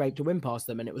 We just scraped a win past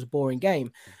them, and it was a boring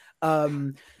game.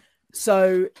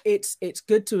 So it's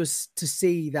good to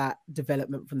see that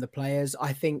development from the players.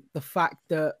 I think the fact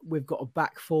that we've got a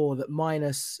back four that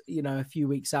minus, you know, a few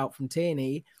weeks out from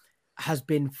Tierney has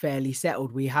been fairly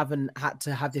settled. We haven't had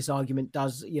to have this argument.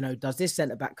 Does this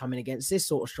centre back come in against this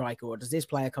sort of striker, or does this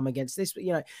player come against this?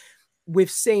 You know,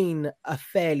 we've seen a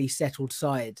fairly settled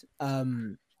side.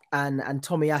 And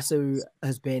Tomiyasu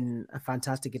has been a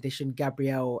fantastic addition.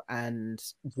 Gabriel and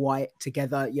White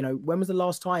together. You know, when was the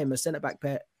last time a centre back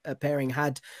pairing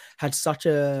had such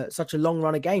a long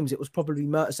run of games? It was probably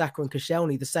Mertesacker and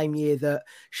Koscielny the same year that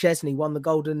Szczesny won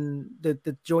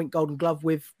the joint Golden Glove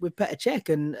with Petr Cech.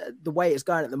 And the way it's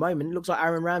going at the moment, it looks like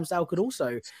Aaron Ramsdale could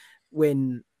also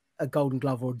win a Golden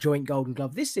Glove or a joint Golden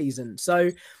Glove this season.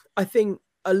 So I think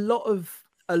a lot of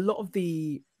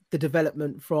the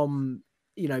development from,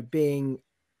 you know, being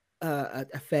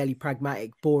a fairly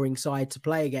pragmatic, boring side to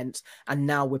play against, and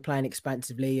now we're playing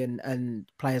expansively, and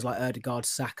players like Ødegaard,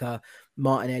 Saka,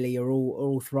 Martinelli are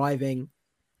all thriving.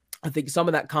 I think some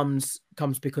of that comes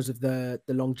because of the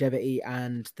longevity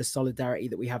and the solidarity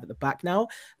that we have at the back now.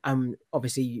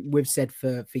 Obviously, we've said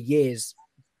for years,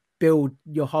 build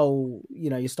your whole, you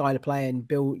know, your style of play and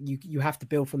build. You have to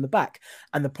build from the back.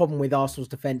 And the problem with Arsenal's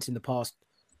defence in the past,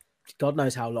 God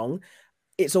knows how long,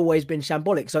 it's always been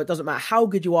shambolic. So it doesn't matter how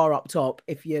good you are up top.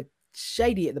 If you're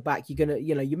shady at the back, you're going to,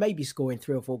 you know, you may be scoring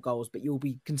 3 or 4 goals, but you'll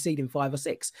be conceding 5 or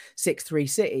 6, 6-3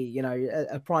 City, you know,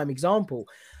 a prime example.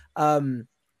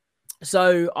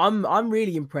 So I'm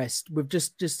really impressed with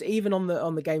just even on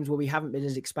the games where we haven't been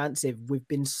as expansive, we've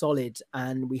been solid,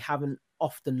 and we haven't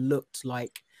often looked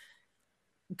like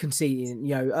conceding.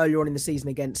 You know, earlier on in the season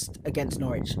against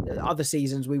Norwich, other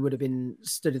seasons we would have been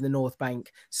stood in the North Bank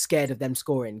scared of them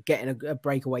scoring, getting a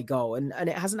breakaway goal, and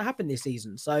it hasn't happened this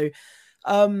season. So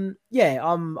yeah,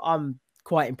 I'm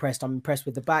quite impressed. I'm impressed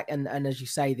with the back, and as you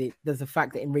say, the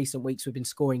fact that in recent weeks we've been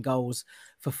scoring goals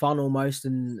for fun almost.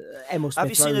 And Emil Smith. Have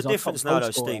you seen a difference now,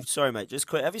 though, Steve? Sorry, mate, just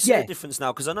quick. Have you seen a difference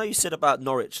now? Because I know you said about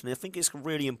Norwich, and I think it's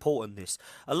really important. This,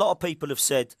 a lot of people have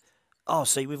said, oh,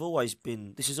 see,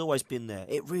 this has always been there.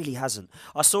 It really hasn't.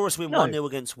 I saw us win 1-0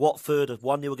 against Watford,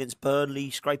 1-0 against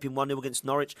Burnley, scraping 1-0 against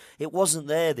Norwich. It wasn't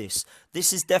there, this. This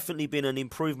has definitely been an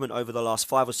improvement over the last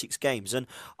 5 or 6 games. And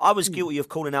I was guilty of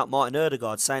calling out Martin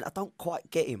Ødegaard, saying, I don't quite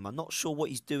get him. I'm not sure what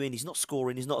he's doing. He's not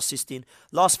scoring. He's not assisting.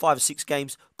 Last 5 or 6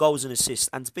 games, goals and assists.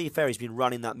 And to be fair, he's been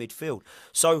running that midfield.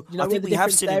 So I think we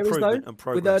have seen improvement and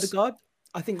progress. With Ødegaard?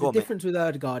 I think the difference with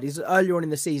Ødegaard is earlier on in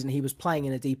the season, he was playing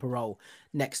in a deeper role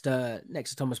next to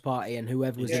Thomas Partey and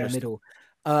whoever was in the middle.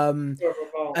 And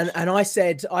I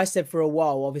said for a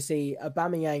while, obviously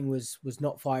Aubameyang was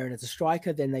not firing as a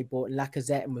striker. Then they bought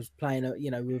Lacazette and was playing,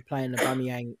 we were playing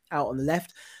Aubameyang out on the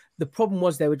left. The problem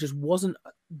was there just wasn't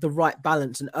the right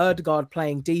balance, and Ødegaard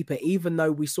playing deeper, even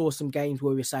though we saw some games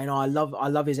where we were saying, oh, I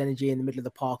love his energy in the middle of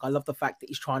the park. I love the fact that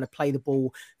he's trying to play the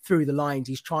ball through the lines.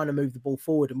 He's trying to move the ball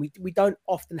forward. And we don't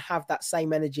often have that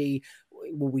same energy.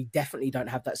 Well, we definitely don't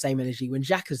have that same energy when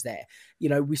Xhaka's there. You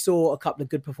know, we saw a couple of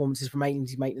good performances from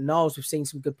Maitland-Niles. We've seen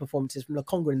some good performances from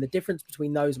Lokonga. And the difference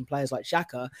between those and players like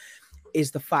Xhaka is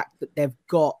the fact that they've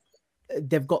got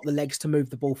the legs to move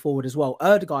the ball forward as well.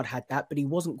 Ødegaard had that, but he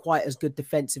wasn't quite as good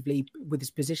defensively with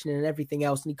his positioning and everything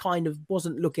else. And he kind of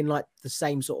wasn't looking like the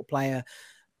same sort of player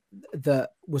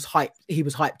that he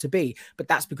was hyped to be. But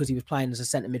that's because he was playing as a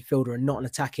centre midfielder and not an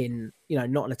attacking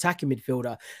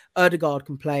midfielder. Ødegaard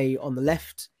can play on the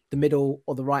left, the middle,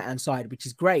 or the right-hand side, which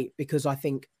is great, because I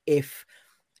think if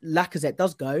Lacazette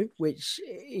does go, which,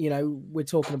 you know, we're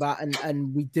talking about,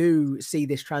 and we do see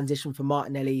this transition for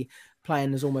Martinelli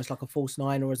playing as almost like a false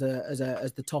 9 or as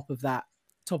the top of that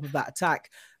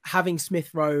attack, having Smith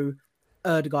Rowe,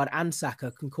 Ødegaard and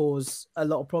Saka can cause a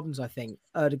lot of problems. I think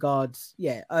Ødegaard,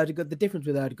 the difference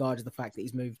with Ødegaard is the fact that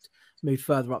he's moved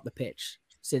further up the pitch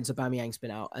since Aubameyang's been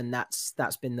out, and that's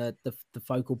been the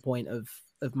focal point of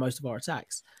most of our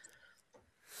attacks.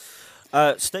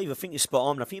 Steve, I think you're spot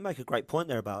on. I think you make a great point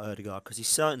there about Ødegaard because he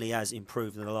certainly has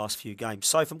improved in the last few games.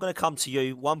 So, if I'm going to come to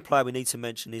you, one player we need to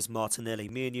mention is Martinelli.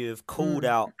 Me and you have called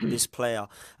out this player.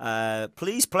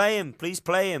 Please play him. Please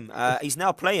play him. He's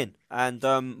now playing. And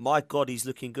my God, he's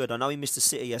looking good. I know he missed the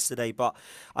City yesterday, but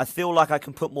I feel like I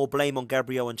can put more blame on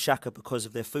Gabriel and Xhaka because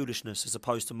of their foolishness as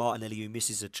opposed to Martinelli, who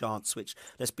misses a chance, which,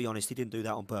 let's be honest, he didn't do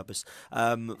that on purpose.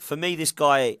 For me, this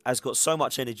guy has got so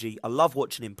much energy. I love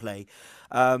watching him play.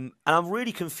 And I'm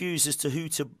really confused as to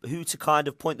who to kind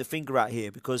of point the finger at here,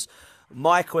 because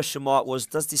my question mark was,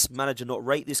 does this manager not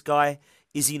rate this guy?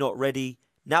 Is he not ready?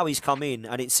 Now he's come in,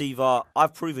 and it's either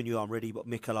I've proven you I'm ready, but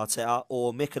Mikel Arteta,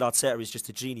 or Mikel Arteta is just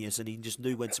a genius and he just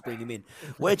knew when to bring him in.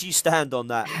 Where do you stand on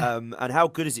that? And how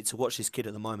good is it to watch this kid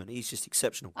at the moment? He's just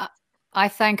exceptional. I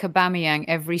thank Aubameyang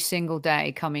every single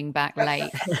day coming back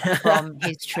late from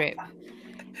his trip,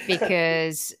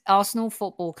 because Arsenal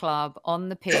Football Club on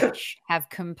the pitch have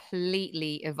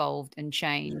completely evolved and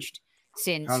changed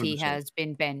since 100%. He has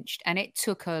been benched. And it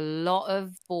took a lot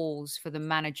of balls for the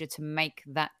manager to make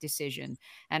that decision.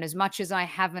 And as much as I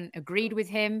haven't agreed with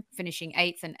him, finishing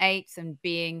 8th and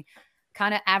being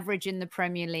kind of average in the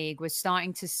Premier League, we're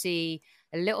starting to see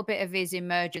a little bit of his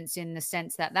emergence in the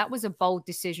sense that that was a bold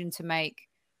decision to make,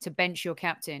 to bench your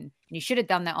captain. And you should have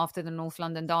done that after the North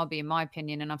London derby, in my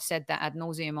opinion. And I've said that ad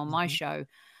nauseum on my show.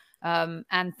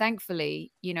 And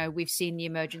thankfully, you know, we've seen the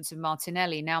emergence of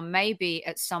Martinelli. Now, maybe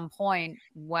at some point,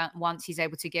 once he's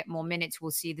able to get more minutes,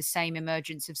 we'll see the same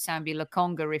emergence of Sambi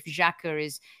Lokonga if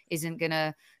Xhaka isn't going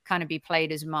to kind of be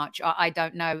played as much. I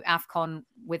don't know.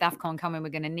 With AFCON coming, we're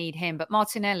going to need him. But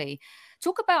Martinelli,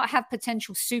 talk about have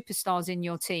potential superstars in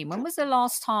your team. When was the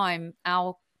last time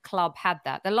our club had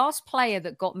that? The last player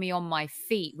that got me on my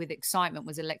feet with excitement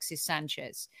was Alexis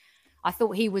Sanchez. I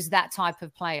thought he was that type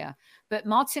of player. But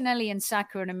Martinelli and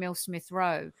Saka and Emile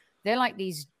Smith-Rowe, they're like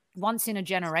these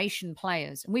once-in-a-generation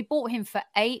players. And we bought him for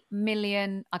 8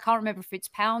 million. I can't remember if it's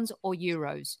pounds or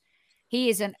euros. He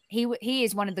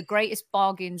is one of the greatest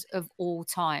bargains of all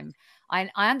time. I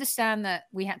understand that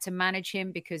we had to manage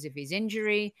him because of his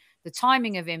injury. The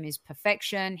timing of him is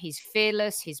perfection. He's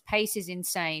fearless. His pace is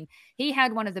insane. He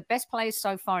had one of the best players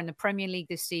so far in the Premier League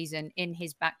this season in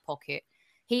his back pocket.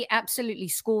 He absolutely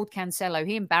scored Cancelo.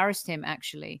 He embarrassed him,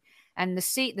 actually. And the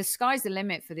sky's the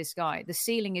limit for this guy. The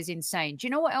ceiling is insane. Do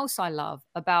you know what else I love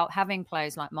about having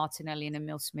players like Martinelli and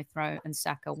Emile Smith-Rowe and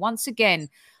Saka? Once again,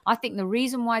 I think the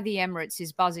reason why the Emirates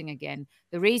is buzzing again,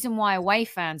 the reason why away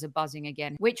fans are buzzing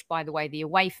again, which, by the way, the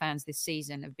away fans this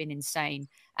season have been insane,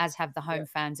 as have the home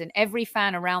fans. And every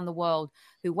fan around the world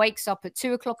who wakes up at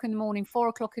 2 o'clock in the morning, 4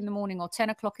 o'clock in the morning, or 10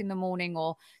 o'clock in the morning,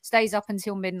 or stays up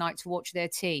until midnight to watch their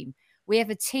team. We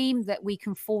have a team that we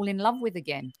can fall in love with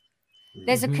again.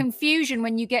 There's a confusion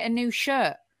when you get a new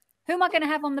shirt. Who am I going to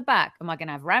have on the back? Am I going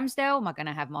to have Ramsdale? Am I going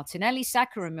to have Martinelli,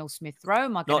 Saka, and Emile Smith-Rowe?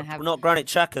 Am I going to have... Not Granit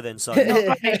Xhaka then, so.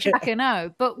 Not Granit Xhaka,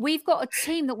 no. But we've got a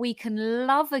team that we can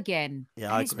love again.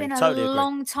 Yeah, I it's agree. Been Totally a agree.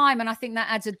 long time, and I think that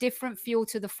adds a different fuel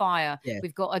to the fire. Yeah.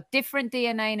 We've got a different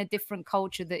DNA and a different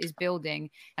culture that is building,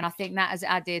 and I think that has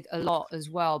added a lot as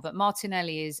well. But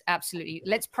Martinelli is absolutely...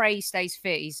 Let's pray he stays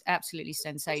fit. He's absolutely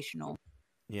sensational.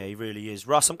 Yeah, he really is.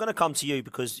 Russ, I'm going to come to you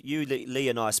because you, Lee,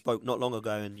 and I spoke not long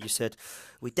ago, and you said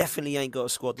we definitely ain't got a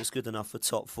squad that's good enough for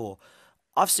top four.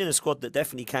 I've seen a squad that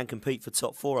definitely can compete for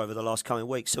top four over the last coming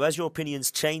weeks. So has your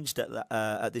opinions changed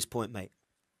at this point, mate?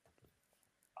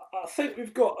 I think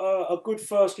we've got a good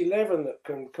first 11 that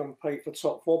can compete for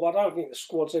top four, but I don't think the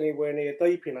squad's anywhere near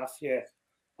deep enough yet.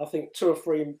 I think 2 or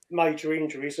 3 major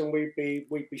injuries and we'd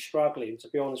be struggling, to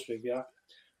be honest with you.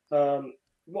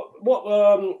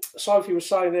 What Sophie was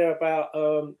saying there about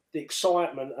the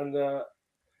excitement, and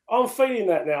I'm feeling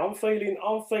that now. I'm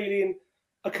feeling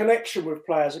a connection with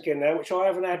players again now, which I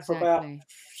haven't had for about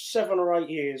 7 or 8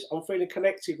 years. I'm feeling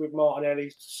connected with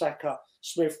Martinelli, Saka,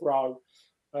 Smith-Rowe,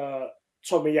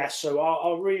 Tomiyasu.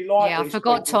 I really like. Yeah, I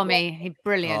forgot people. Tommy. He's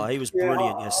brilliant. Oh, he was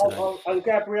brilliant yesterday. And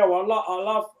Gabriel,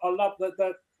 I love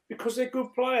that because they're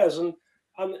good players and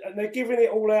they're giving it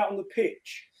all out on the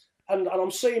pitch. And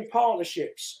I'm seeing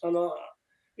partnerships, and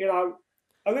you know,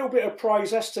 a little bit of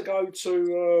praise has to go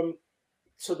to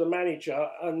the manager.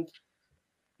 And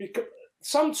because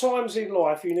sometimes in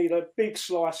life you need a big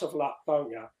slice of luck, don't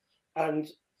you? And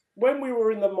when we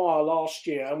were in the mire last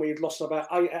year, and we had lost about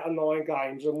 8 out of 9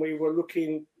 games, and we were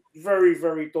looking very,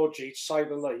 very dodgy to say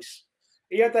the least,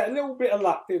 he had that little bit of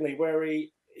luck, didn't he? Where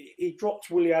he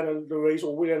dropped Willian and Luis,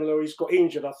 or Willian and Luis got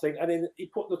injured, I think, and then he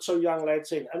put the 2 young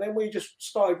lads in. And then we just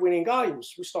started winning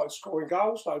games. We started scoring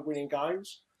goals, started winning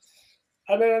games.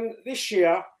 And then this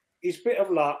year, his bit of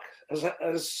luck,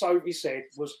 as Sophie said,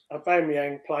 was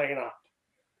Aubameyang playing up.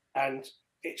 And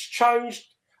it's changed.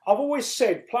 I've always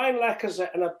said playing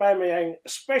Lacazette and Aubameyang,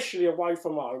 especially away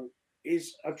from home,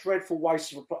 is a dreadful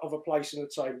waste of a place in the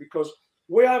team because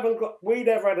we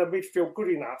never had a midfield good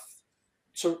enough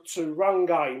to run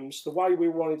games the way we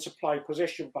wanted to play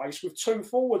possession based with two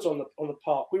forwards on the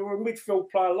park. We were a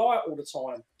midfield player light all the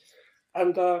time,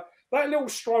 and that little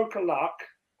stroke of luck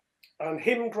and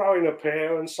him growing up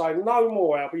here and saying no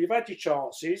more, Albert, you've had your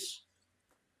chances.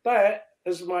 That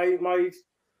has made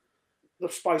the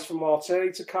space for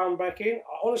Martinelli to come back in.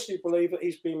 I honestly believe that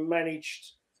he's been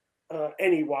managed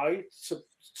anyway to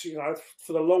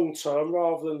for the long term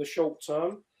rather than the short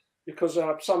term, because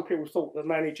some people thought the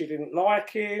manager didn't like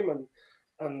him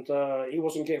and he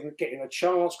wasn't getting a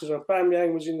chance because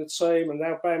Aubameyang was in the team and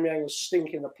now Aubameyang was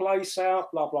stinking the place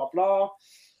out, blah, blah, blah.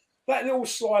 That little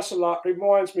slice of luck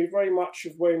reminds me very much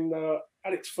of when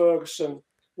Alex Ferguson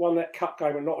won that cup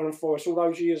game at Nottingham Forest all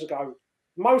those years ago.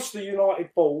 Most of the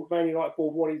Man United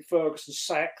board wanted Ferguson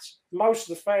sacked. Most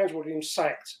of the fans wanted him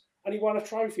sacked. And he won a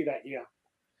trophy that year.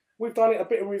 We've done it a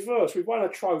bit in reverse. We've won a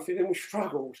trophy, then we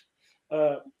struggled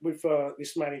with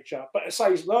this manager. But I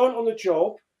say he's learned on the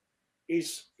job.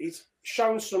 He's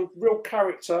shown some real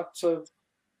character to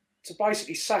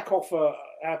basically sack off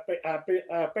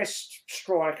our best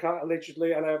striker,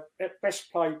 allegedly, and our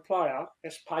best paid player.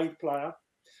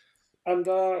 And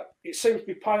it seems to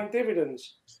be paying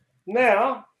dividends.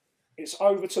 Now, it's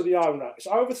over to the owner. It's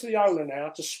over to the owner now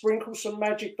to sprinkle some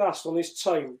magic dust on this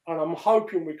team, and I'm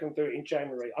hoping we can do it in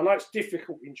January. I know it's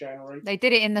difficult in January. They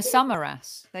did it in the summer,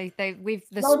 Ass. No, we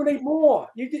need more.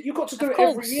 You've got to do it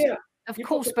every year. Of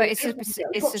course, but it's got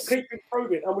to keep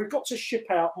improving, and we've got to ship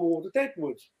out more of the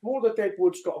deadwoods. More of the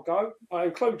deadwoods got to go. I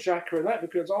include Xhaka in that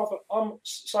because I'm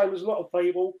same as a lot of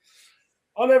people.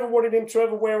 I never wanted him to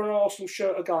ever wear an Arsenal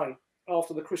shirt again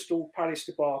after the Crystal Palace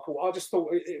debacle. I just thought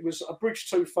it was a bridge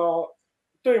too far.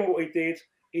 Doing what he did,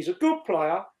 he's a good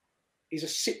player. He's a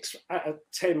 6 out of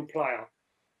 10 player.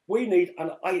 We need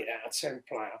an 8 out of 10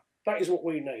 player. That is what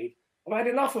we need. I've had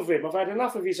enough of him. I've had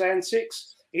enough of his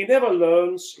antics. He never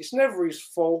learns. It's never his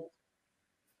fault.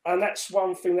 And that's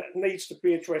one thing that needs to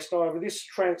be addressed. Either this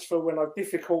transfer went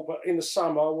difficult, but in the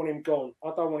summer, I want him gone.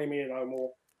 I don't want him here no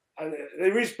more. And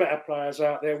there is better players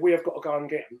out there. We have got to go and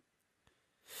get them.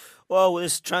 Well,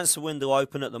 this transfer window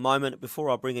open at the moment. Before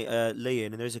I bring it Lee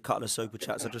in, and there's a couple of super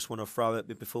chats I just want to throw at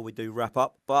before we do wrap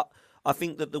up. But I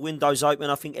think that the window's open.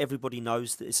 I think everybody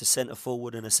knows that it's a centre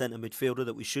forward and a centre midfielder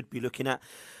that we should be looking at.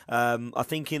 I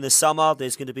think in the summer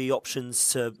there's going to be options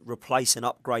to replace and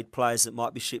upgrade players that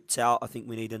might be shipped out. I think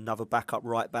we need another backup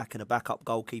right back and a backup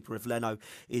goalkeeper if Leno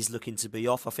is looking to be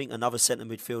off. I think another centre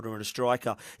midfielder and a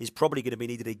striker is probably going to be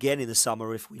needed again in the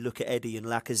summer if we look at Eddie and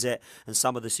Lacazette and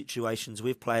some of the situations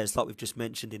with players like we've just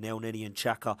mentioned in Elneny and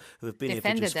Xhaka who have been here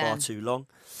for just far too long.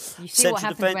 You see what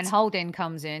happens when Holding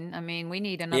comes in. I mean, we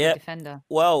need another defender.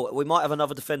 Well, we might have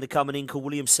another defender coming in called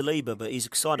William Saliba, but he's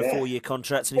signed a 4-year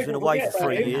contract and he's been away for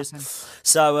 3 years.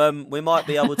 So we might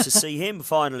be able to see him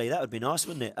finally. That would be nice,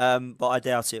 wouldn't it? But I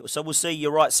doubt it. So we'll see.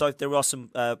 You're right, so there are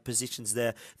some positions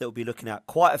there that we'll be looking at.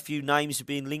 Quite a few names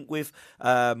being linked with,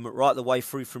 right the way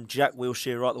through from Jack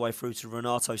Wilshere, right the way through to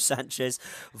Renato Sanchez,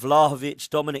 Vlahovic,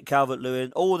 Dominic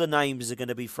Calvert-Lewin. All the names are going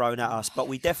to be thrown at us, but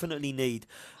we definitely need,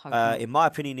 in my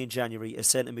opinion, in January, a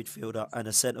centre midfielder and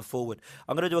a centre forward.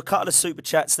 I'm going to do a couple of super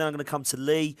chats, then I'm going to come to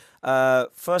Lee.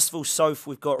 First of all, Soph,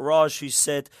 we've got Raj who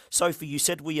said, Sophie, you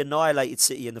said we annihilated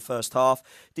City in the first half.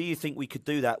 Do you think we could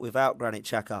do that without Granit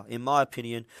Xhaka? In my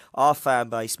opinion, our fan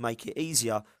base make it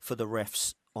easier for the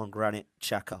refs on Granit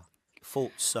Xhaka.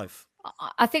 Thoughts, Soph?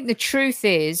 I think the truth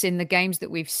is, in the games that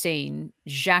we've seen,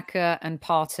 Xhaka and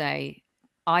Partey,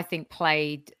 I think,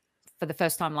 played for the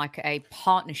first time like a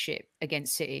partnership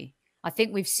against City. I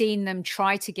think we've seen them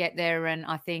try to get there, and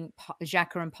I think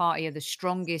Xhaka and Partey are the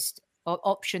strongest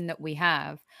option that we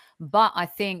have. But I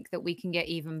think that we can get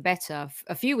even better.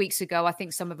 A few weeks ago, I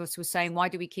think some of us were saying, why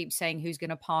do we keep saying who's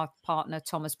going to partner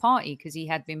Thomas Partey? Because he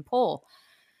had been poor.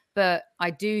 But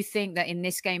I do think that in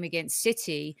this game against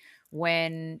City,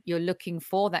 when you're looking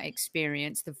for that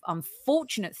experience, the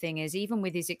unfortunate thing is, even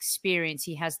with his experience,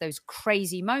 he has those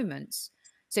crazy moments.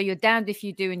 So you're damned if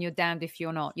you do and you're damned if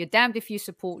you're not. You're damned if you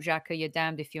support Xhaka, you're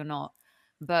damned if you're not.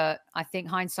 But I think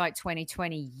hindsight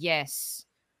 2020, yes,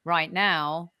 right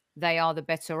now, they are the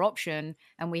better option.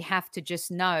 And we have to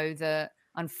just know that,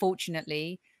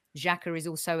 unfortunately, Xhaka is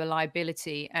also a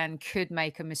liability and could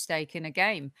make a mistake in a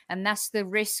game. And that's the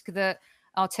risk that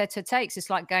Arteta takes. It's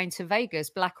like going to Vegas,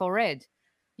 black or red,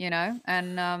 you know,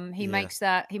 and he makes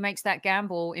that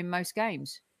gamble in most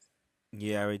games.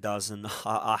 Yeah, he does, and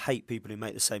I hate people who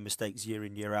make the same mistakes year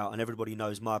in, year out. And everybody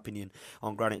knows my opinion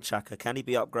on Granit Xhaka. Can he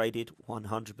be upgraded?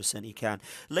 100% he can.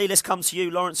 Lee, let's come to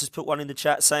you. Lawrence has put one in the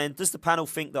chat saying, does the panel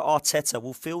think that Arteta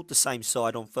will field the same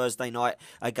side on Thursday night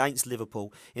against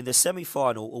Liverpool in the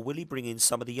semi-final, or will he bring in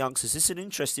some of the youngsters? This is an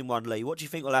interesting one, Lee. What do you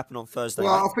think will happen on Thursday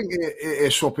Well, night? I think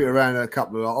it'll swap it around a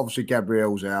couple of. Obviously,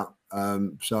 Gabriel's out,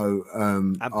 And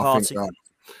I Partey. think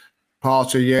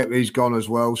Partey, yeah, he's gone as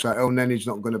well. So El Nenny's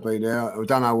not going to be there. I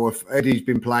don't know if Eddie's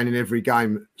been playing in every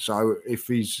game. So if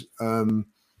he's over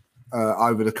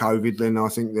the COVID, then I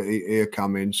think that he'll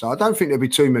come in. So I don't think there'll be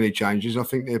too many changes. I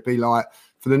think there'll be like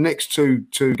for the next two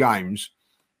games.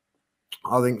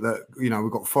 I think that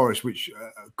we've got Forest, which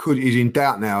is in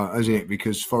doubt now, isn't it?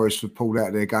 Because Forest have pulled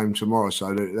out their game tomorrow,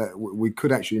 so that we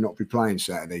could actually not be playing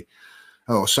Saturday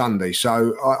or Sunday.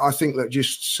 So I think that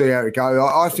just see how it goes.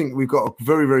 I think we've got a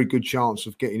very, very good chance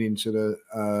of getting into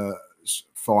the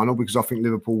final because I think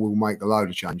Liverpool will make a load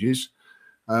of changes.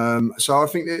 So I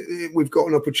think we've got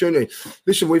an opportunity.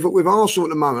 Listen, with Arsenal at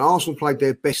the moment, Arsenal played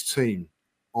their best team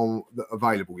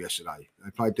available yesterday.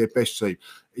 They played their best team.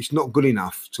 It's not good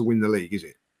enough to win the league, is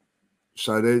it?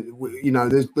 So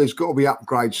there's got to be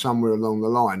upgrades somewhere along the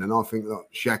line, and I think that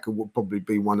Xhaka will probably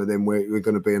be one of them where we're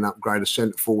going to be an upgrade. A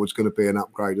centre forward's going to be an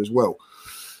upgrade as well.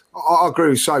 I agree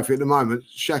with Sophie at the moment.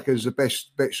 Xhaka's the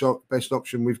best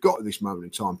option we've got at this moment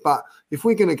in time. But if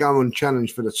we're going to go and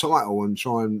challenge for the title and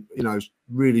try and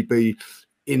really be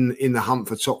in the hunt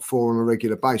for top four on a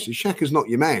regular basis, Xhaka's not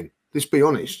your man. Let's be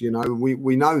honest.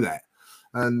 We know that,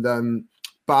 and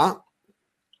but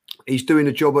he's doing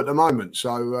the job at the moment.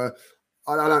 So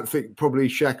I don't think probably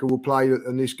Xhaka will play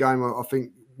in this game. I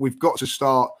think we've got to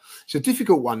start. It's a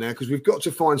difficult one now because we've got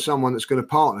to find someone that's going to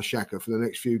partner Xhaka for the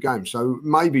next few games. So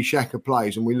maybe Xhaka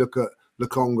plays and we look at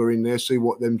Lokonga in there, see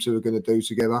what them two are going to do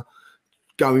together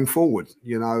going forward.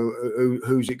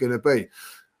 Who's it going to be?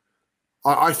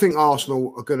 I think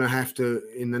Arsenal are going to have to,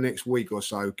 in the next week or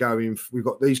so, go in. We've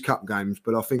got these cup games,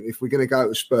 but I think if we're going to go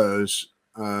to Spurs,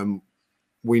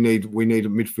 we need a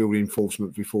midfield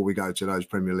reinforcement before we go to those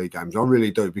Premier League games. I really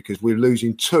do, because we're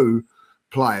losing two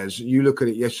players. You look at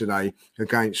it yesterday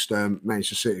against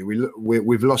Manchester City.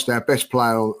 We've lost our best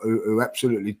player who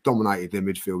absolutely dominated their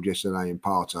midfield yesterday in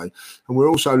Partey, and we're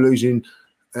also losing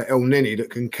El Neni that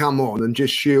can come on and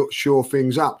just shore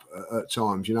things up at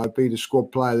times. Be the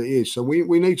squad player that he is. So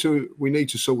we need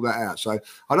to sort that out. So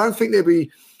I don't think there'll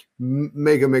be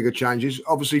mega changes.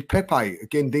 Obviously, Pepe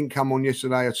again didn't come on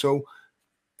yesterday at all.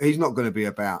 He's not going to be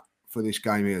about for this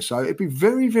game here. So it'd be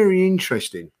very, very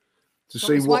interesting to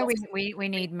see what. That's why we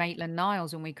need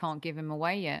Maitland-Niles, and we can't give him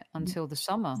away yet until the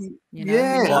summer.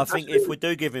 Yeah. Well, I think if we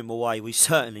do give him away, we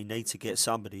certainly need to get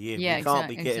somebody in. Yeah, we can't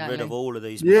be getting rid of all of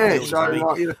these. Yeah,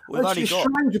 midfielders. so it's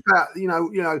strange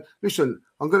about Listen,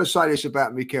 I'm going to say this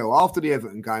about Mikel. After the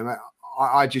Everton game,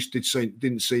 I just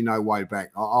didn't see no way back.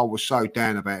 I was so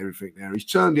down about everything there. He's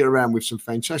turned it around with some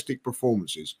fantastic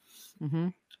performances,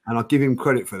 and I give him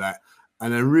credit for that.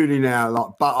 And they're really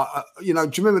now do you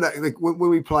remember that when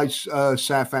we played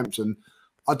Southampton?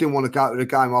 I didn't want to go to the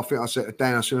game. I think I said to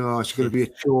Dan, I said, it's going to be a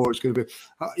chore. It's going to be,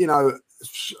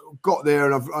 got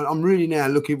there, and I'm really now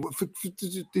looking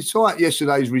despite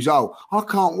yesterday's result. I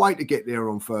can't wait to get there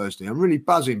on Thursday. I'm really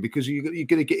buzzing because you're going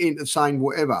to get into saying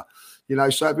whatever.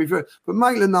 So it'd be very. But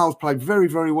Maitland-Niles played very,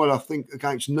 very well, I think,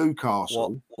 against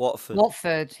Newcastle.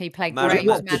 Watford. He played great.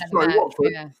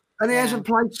 Watford. And he hasn't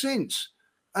played since.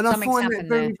 And I find that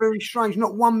very, very strange.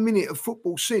 Not 1 minute of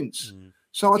football since.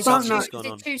 So I don't know. Is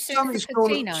it too soon for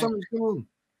Patino? Something's gone on.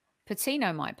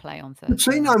 Patino might play on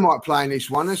Thursday. Patino might play in this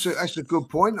one. That's a good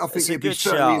point. I think he'd be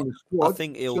certainly in the squad. I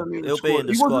think he'll be in the squad.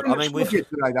 He wasn't in the squad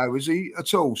yesterday, though, was he,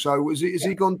 at all? So has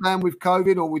he gone down with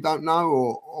COVID, or we don't know,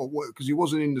 or what? Because he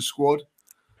wasn't in the squad.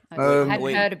 I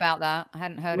hadn't heard about that. I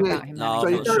hadn't heard about him. No,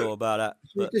 I'm not sure about that.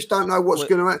 We just don't know what's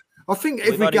going to happen. I think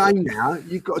every game now,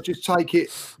 you've got to just take it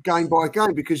game by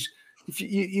game, because if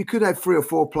you could have 3 or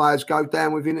 4 players go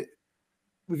down within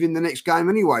the next game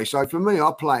anyway. So for me,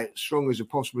 I play it strong as I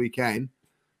possibly can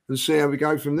and see how we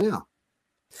go from there.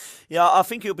 Yeah, I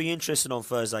think it'll be interesting on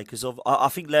Thursday because I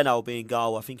think Leno will be in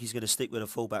goal. I think he's going to stick with the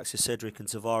fullbacks of Cedric and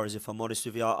Tavares, if I'm honest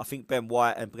with you. I think Ben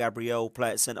White and Gabriel play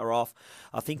at centre half.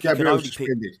 I think you can only pick.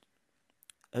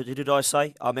 Who did I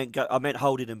say? I meant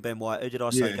Holding and Ben White. Who did I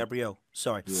say? Yeah. Gabriel.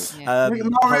 Sorry. Yeah.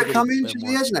 Mari come in.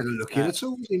 He hasn't had a look in at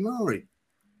all, has he, Mari?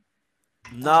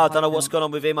 No, I don't know what's gone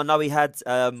on with him. I know he had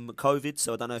COVID,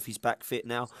 so I don't know if he's back fit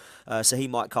now. So he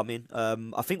might come in.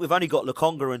 I think we've only got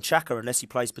Lokonga and Xhaka unless he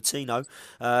plays Patino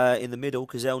in the middle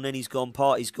because El Neni's gone,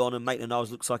 Partey's gone, and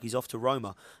Maitland-Niles looks like he's off to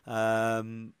Roma.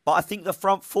 But I think the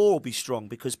front four will be strong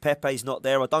because Pepe's not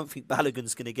there. I don't think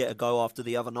Balogun's going to get a go after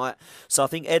the other night. So I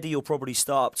think Eddie will probably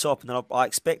start up top, and then I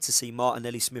expect to see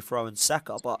Martinelli, Smith-Rowe and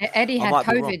Saka. But Eddie had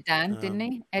COVID, Dan, didn't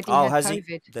he? Eddie had has COVID.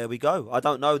 He? There we go. I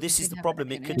don't know. This is the problem.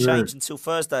 It could change until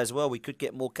Thursday as well. We could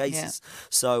get more cases.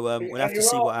 So we'll have to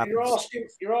see what happens.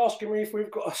 You're asking me if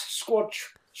we've got a squad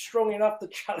strong enough to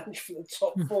challenge for the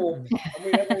top four. And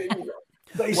we haven't even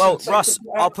well, Russ,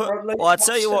 I'll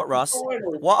tell you what, Russ.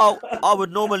 I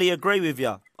would normally agree with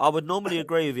you.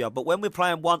 But when we're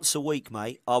playing once a week,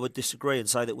 mate, I would disagree and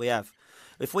say that we have.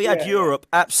 If we had Europe,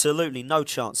 absolutely no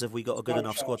chance have we got a good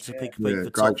enough squad to compete for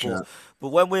top four. But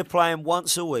when we're playing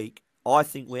once a week, I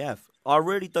think we have. I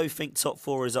really do think top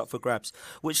four is up for grabs,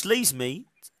 which leaves me,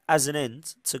 as an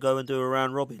end, to go and do a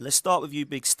round robin. Let's start with you,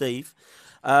 Big Steve.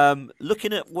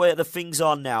 Looking at where the things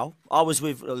are now, I was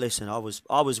with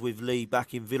Lee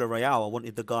back in Villarreal. I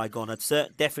wanted the guy gone. I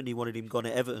definitely wanted him gone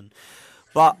at Everton.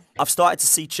 But I've started to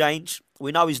see change.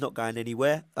 We know he's not going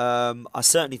anywhere. I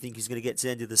certainly think he's going to get to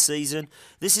the end of the season.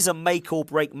 This is a make or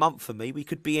break month for me. We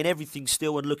could be in everything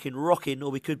still and looking rocking,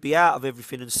 or we could be out of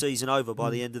everything and season over by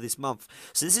the end of this month.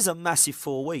 So this is a massive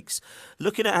 4 weeks.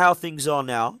 Looking at how things are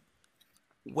now,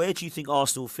 where do you think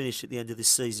Arsenal will finish at the end of this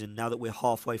season now that we're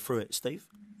halfway through it, Steve?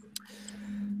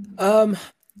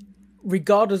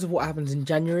 Regardless of what happens in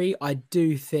January, I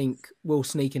do think we'll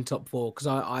sneak in top four because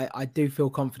I do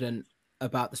feel confident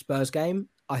about the Spurs game.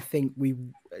 I think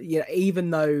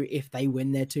even though if they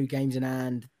win their 2 games in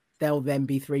hand, they'll then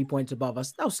be 3 points above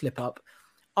us. They'll slip up.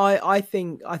 I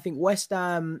think West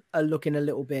Ham are looking a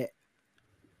little bit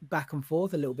back and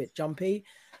forth, a little bit jumpy.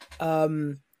 I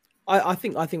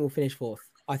think we'll finish 4th.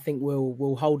 I think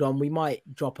we'll hold on. We might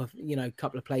drop a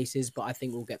couple of places, but I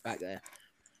think we'll get back there.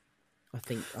 I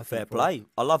think fair play.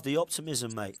 I love the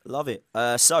optimism, mate. Love it.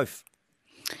 Soph,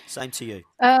 same to you.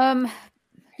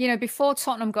 Before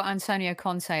Tottenham got Antonio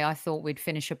Conte, I thought we'd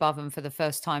finish above him for the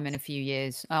first time in a few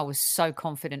years. I was so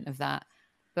confident of that.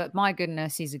 But my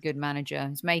goodness, he's a good manager.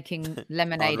 He's making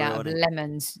lemonade out of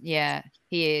lemons. Yeah,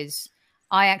 he is.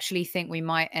 I actually think we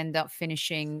might end up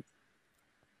finishing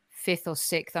 5th or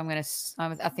 6th.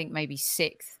 I think maybe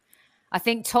 6th. I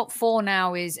think top 4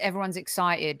 now is everyone's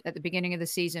excited. At the beginning of the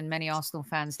season, many Arsenal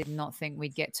fans did not think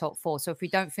we'd get top 4. So if we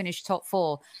don't finish top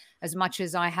 4, as much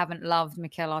as I haven't loved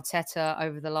Mikel Arteta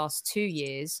over the last 2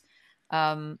 years,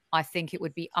 I think it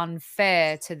would be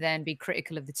unfair to then be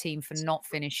critical of the team for not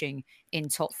finishing in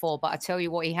top 4. But I tell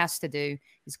you what he has to do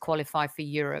is qualify for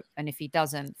Europe. And if he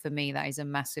doesn't, for me, that is a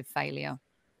massive failure.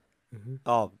 Mm-hmm.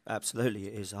 Oh, absolutely.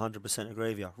 It is. 100%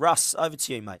 agree with you. Russ, over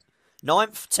to you, mate.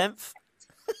 9th, 10th?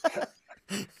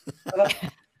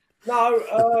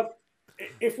 No,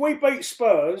 if we beat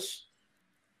Spurs,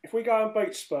 if we go and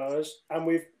beat Spurs, and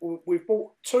we've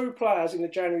bought 2 players in the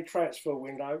January transfer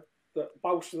window that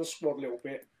bolster the squad a little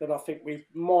bit, then I think we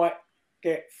might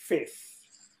get 5th.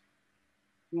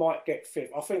 I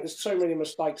think there's too many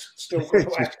mistakes still going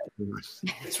to happen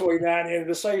between now and the end of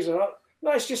the season.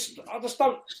 No, it's just I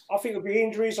think there'll be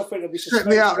injuries. I think there'll be. Set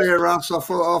me up there, Russ. I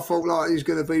thought like he's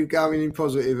going to be going in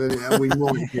positive, and we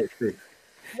might get 5th.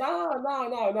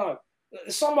 No.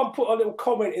 Someone put a little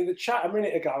comment in the chat a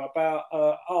minute ago about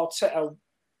Arteta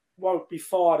won't be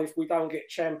fired if we don't get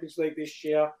Champions League this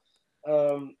year.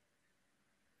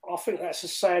 I think that's a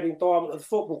sad indictment of the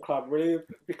football club, really,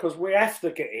 because we have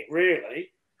to get it,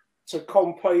 really, to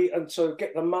compete and to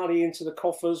get the money into the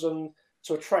coffers and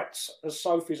to attract, as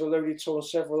Sophie's alluded to on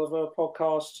several of her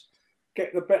podcasts,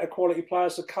 get the better quality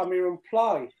players to come here and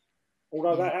play.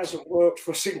 Although that hasn't worked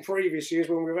for us in previous years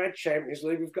when we've had Champions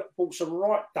League, we've bought some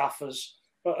right duffers.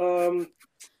 But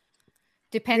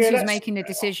depends who's making the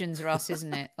decisions, Russ,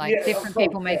 isn't it? Like different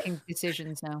people making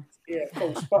decisions now. Yeah, of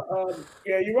course. But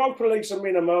Europa League's a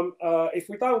minimum. If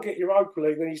we don't get Europa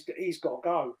League, then he's got to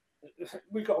go.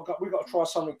 We've got to try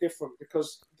something different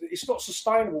because it's not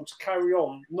sustainable to carry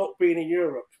on not being in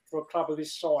Europe for a club of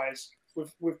this size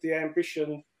with the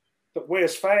ambition that we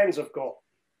as fans have got.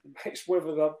 It's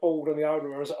whether the board and the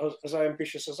owner are as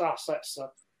ambitious as us. That's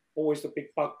always the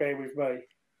big bugbear with me.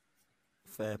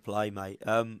 Fair play, mate.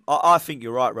 I think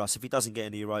you're right, Russ. If he doesn't get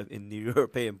in the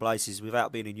European places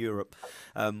without being in Europe,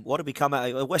 what did we come out?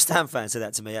 A West Ham fan said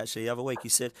that to me actually the other week. He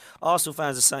said Arsenal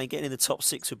fans are saying getting in the top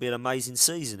 6 would be an amazing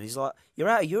season. He's like, you're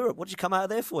out of Europe. What did you come out of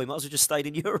there for? You might as well just stayed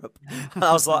in Europe. And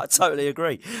I was like, I totally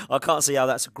agree. I can't see how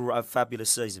that's a fabulous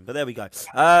season. But there we go.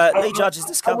 Lee Judges,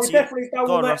 this comes to you. Definitely don't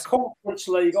want that Conference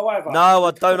League either. No,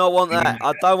 I do not want that.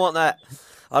 I don't want that.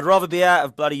 I'd rather be out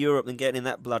of bloody Europe than getting in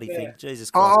that bloody thing.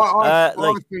 Jesus Christ.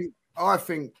 I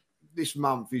think this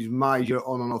month is major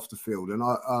on and off the field, and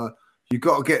you've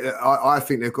got to get. I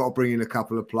think they've got to bring in a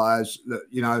couple of players that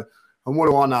And what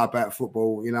do I know about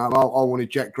football? I wanted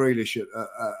Jack Grealish at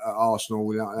Arsenal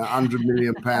with £100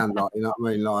 million. Like, you know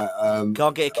what I mean? Like,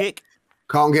 can't get a kick.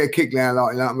 Can't get a kick now.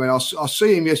 Like, you know what I mean? I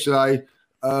see him yesterday.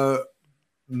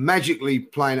 Magically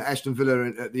playing at Aston Villa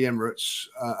at the Emirates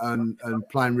and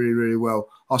playing really, really well.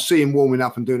 I see him warming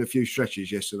up and doing a few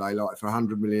stretches yesterday, like for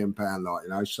 £100 million,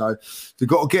 like, So they've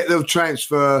got to get the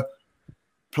transfer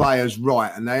players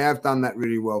right, and they have done that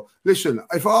really well. Listen,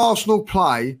 if Arsenal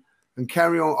play and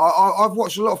carry on, I've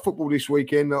watched a lot of football this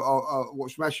weekend. I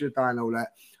watched Match of the Day and all that.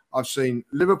 I've seen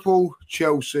Liverpool,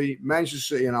 Chelsea,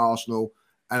 Manchester City and Arsenal.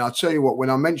 And I'll tell you what, when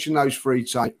I mention those three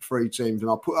teams and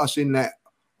I put us in that,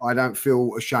 I don't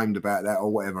feel ashamed about that or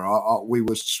whatever. We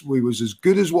was as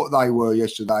good as what they were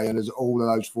yesterday and as all of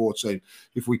those 4 teams.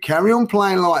 If we carry on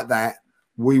playing like that,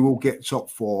 we will get top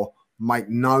 4. Make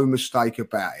no mistake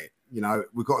about it.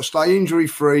 We've got to stay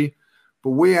injury-free,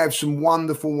 but we have some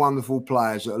wonderful, wonderful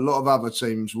players that a lot of other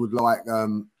teams would like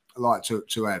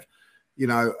to have.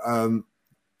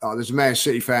 There's a Man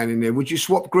City fan in there. Would you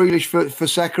swap Grealish for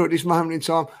Saka at this moment in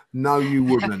time? No, you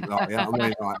wouldn't. Like, you know what I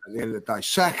mean? Like, at the end of the day,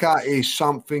 Saka is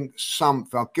something.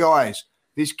 Guys,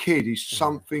 this kid is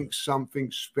something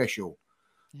special.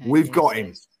 Yeah, we've got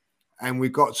him, and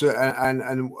we've got to. And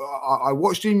I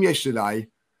watched him yesterday,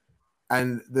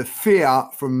 and the fear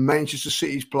from Manchester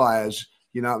City's players.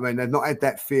 You know what I mean? They've not had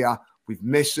that fear with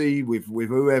Messi, with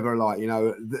whoever. Like,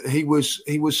 he was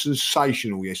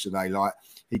sensational yesterday. Like.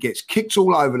 He gets kicked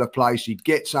all over the place. He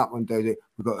gets up and does it.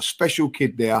 We've got a special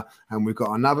kid there, and we've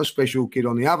got another special kid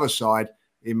on the other side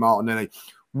in Martinelli.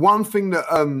 One thing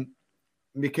that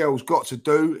Mikel's got to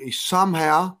do is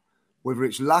somehow, whether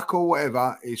it's luck or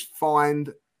whatever, is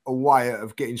find a way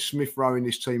of getting Smith Rowe in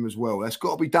this team as well. That's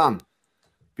got to be done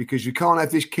because you can't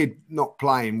have this kid not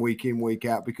playing week in, week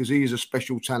out because he is a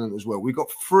special talent as well. We've got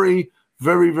 3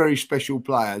 very, very special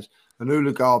players. And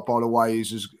Odegaard, by the way,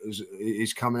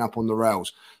 is coming up on the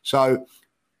rails. So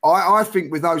I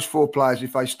think with those 4 players,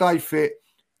 if they stay fit,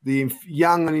 the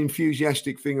young and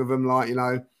enthusiastic thing of them, like,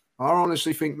 I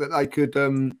honestly think that they could,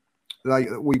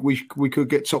 we could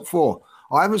get top 4.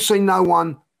 I haven't seen no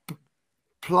one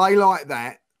play like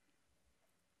that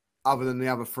other than the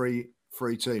other three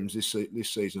teams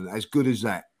this season, as good as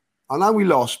that. I know we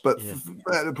lost, but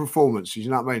the performances,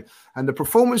 you know what I mean? And the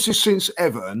performances since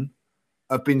Everton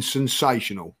have been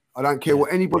sensational. I don't care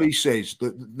what anybody says.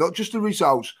 Not just the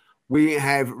results. We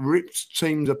have ripped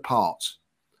teams apart.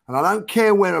 And I don't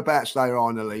care whereabouts they are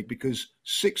in the league because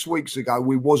 6 weeks ago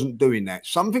we wasn't doing that.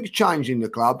 Something's changed in the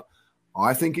club.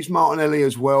 I think it's Martinelli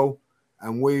as well.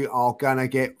 And we are going to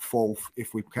get 4th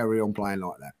if we carry on playing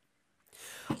like that.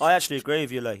 I actually agree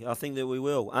with you, Lee. I think that we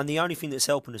will. And the only thing that's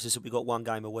helping us is that we've got 1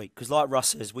 game a week. Because like Russ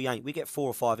says, we get 4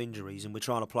 or 5 injuries and we're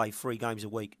trying to play 3 games a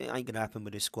week. It ain't going to happen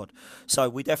with this squad. So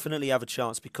we definitely have a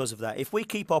chance because of that. If we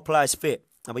keep our players fit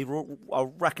and we are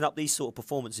racking up these sort of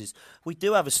performances, we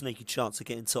do have a sneaky chance of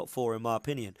getting top 4, in my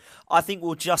opinion. I think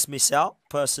we'll just miss out,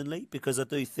 personally, because I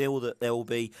do feel that there will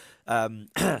be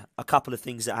a couple of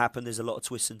things that happen. There's a lot of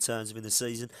twists and turns within the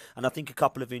season, and I think a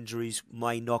couple of injuries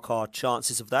may knock our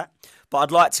chances of that. But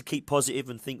I'd like to keep positive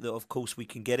and think that, of course, we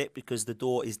can get it because the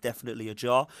door is definitely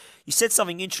ajar. You said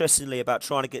something interestingly about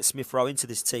trying to get Smith Rowe into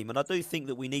this team, and I do think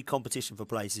that we need competition for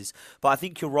places. But I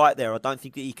think you're right there. I don't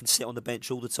think that he can sit on the bench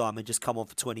all the time and just come on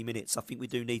for 20 minutes. I think we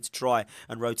do need to try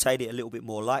and rotate it a little bit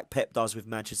more like Pep does with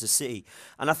Manchester City.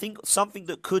 And I think something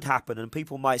that could happen, and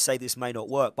people might say this may not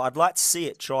work, but I'd like to see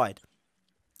it tried.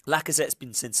 Lacazette's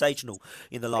been sensational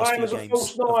in the last few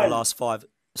games of the last 5.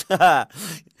 No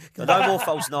more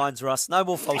false 9s, Russ. No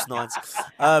more false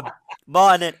 9s.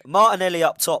 Martinelli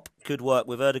up top could work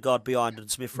with Odegaard behind and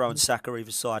Smith Rowe and Saka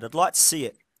either side. I'd like to see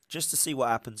it, just to see what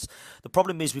happens. The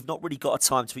problem is we've not really got a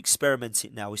time to experiment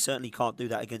it now. We certainly can't do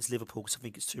that against Liverpool because I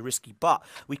think it's too risky. But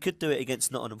we could do it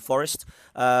against Nottingham Forest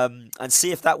and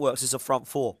see if that works as a front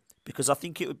 4. because I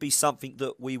think it would be something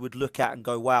that we would look at and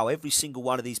go, wow, every single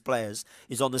one of these players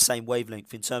is on the same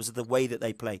wavelength in terms of the way that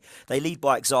they play. They lead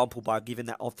by example by giving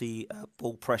that off the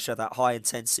ball pressure, that high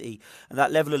intensity, and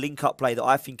that level of link-up play that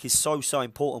I think is so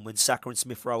important when Saka and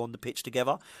Smith Rowe on the pitch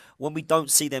together. When we don't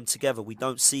see them together, we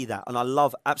don't see that. And I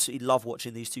absolutely love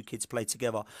watching these two kids play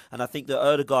together. And I think that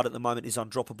Ødegaard at the moment is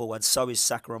undroppable, and so is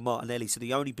Saka and Martinelli. So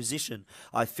the only position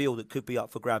I feel that could be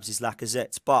up for grabs is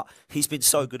Lacazette's. But he's been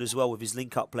so good as well with his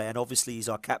link-up play, and obviously he's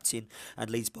our captain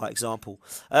and leads by example.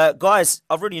 Guys,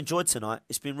 I've really enjoyed tonight.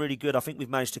 It's been really good. I think we've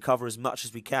managed to cover as much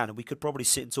as we can, and we could probably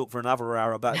sit and talk for another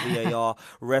hour about VAR,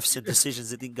 refs and decisions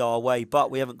that didn't go our way,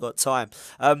 but we haven't got time.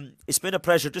 It's been a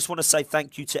pleasure. Just want to say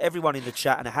thank you to everyone in the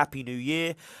chat and a happy new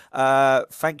year.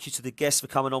 Thank you to the guests for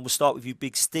coming on. We'll start with you,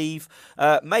 Big Steve.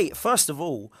 Mate, first of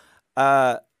all,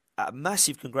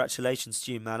 massive congratulations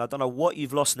to you, man. I don't know what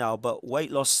you've lost now, but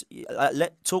weight loss.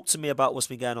 Talk to me about what's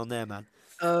been going on there, man.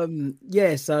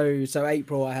 Yeah, so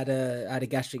April I had a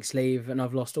gastric sleeve and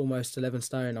I've lost almost 11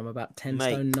 stone. I'm about 10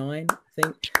 stone 9, I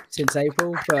think, since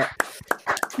April. But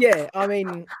yeah, I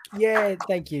mean, yeah,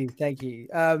 thank you.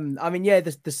 I mean, yeah,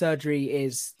 the surgery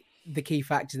is the key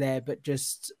factor there, but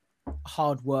just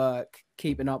hard work,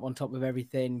 keeping up on top of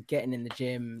everything, getting in the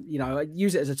gym, you know, I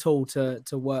use it as a tool to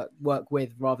work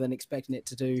with rather than expecting it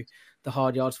to do the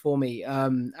hard yards for me.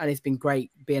 And it's been great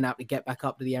being able to get back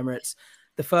up to the Emirates.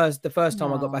 The first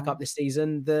time I got back up this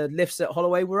season, the lifts at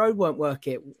Holloway Road weren't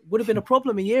working. It would have been a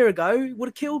problem a year ago. Would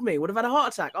have killed me. Would have had a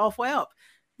heart attack halfway up.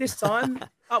 This time,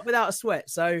 up without a sweat.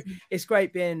 So it's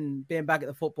great being back at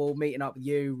the football, meeting up with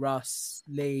you, Russ,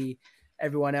 Lee,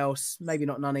 everyone else. Maybe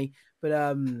not Nunny, but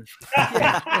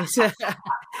yeah,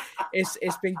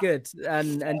 it's been good.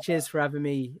 And cheers for having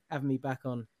me back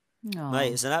on. Aww.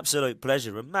 Mate, it's an absolute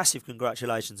pleasure, and massive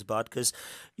congratulations, bud. Because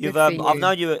I've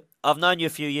known you a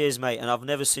few years, mate, and I've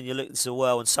never seen you looking so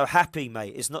well and so happy,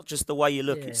 mate. It's not just the way you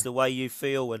look; it's the way you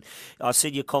feel, and I've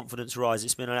seen your confidence rise.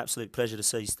 It's been an absolute pleasure to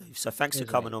see, Steve. So thanks for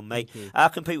coming on, mate. How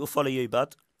can people follow you,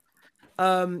 bud?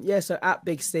 Yeah, so at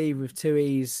Big Steve with 2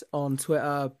 E's on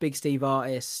Twitter, Big Steve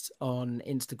Artist on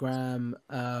Instagram.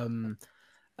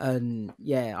 And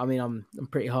yeah, I mean, I'm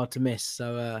pretty hard to miss.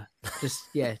 So just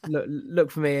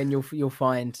look for me, and you'll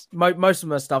find most of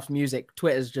my stuff's music.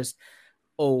 Twitter's just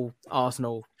all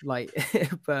Arsenal, like,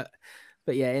 but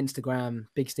yeah, Instagram,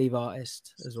 Big Steve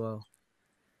Artist as well.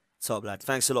 Top lad.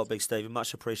 Thanks a lot, Big Steve.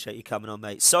 Much appreciate you coming on,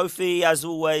 mate. Sophie, as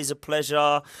always, a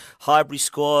pleasure. Highbury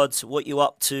Squad, what you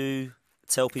up to?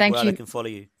 Tell people how they can follow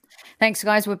you. Thanks,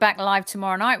 guys. We're back live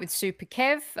tomorrow night with Super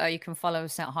Kev. You can follow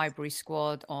us at Highbury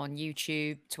Squad on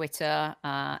YouTube, Twitter,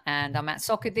 and I'm at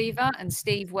Soccer Diva. And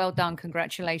Steve, well done.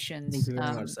 Congratulations. Thank you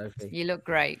very much, Sophie. You look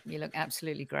great. You look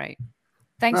absolutely great.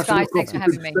 Thanks, guys. Thanks for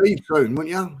having me. Steve soon, wouldn't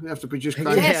you? You have to be just kind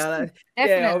of... Yes,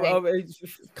 definitely. I'm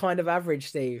kind of average,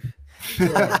 Steve.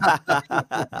 Yeah.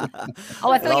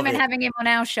 I thought you meant having him on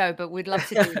our show, but we'd love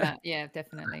to do that. Yeah,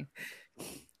 definitely.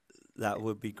 That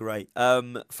would be great.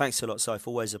 Thanks a lot, Soph.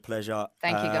 Always a pleasure.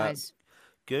 Thank you, guys.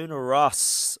 Gunnar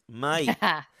Russ, mate.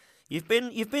 You've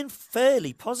been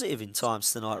fairly positive in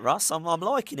times tonight, Russ. I'm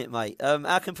liking it, mate.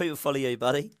 How can people follow you,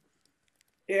 buddy?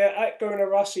 Yeah, at Gunnar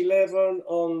Russ 11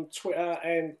 on Twitter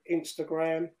and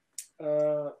Instagram.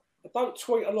 I don't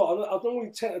tweet a lot. I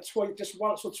normally tend to tweet just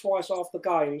once or twice after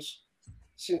games.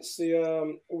 Since the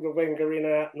all the Wenger in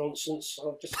out nonsense,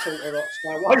 I've just tend to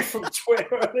stay away from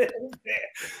Twitter a little bit.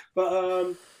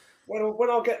 But when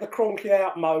I get the Cronky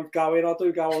out mode going, I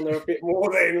do go on there a bit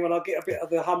more then when I get a bit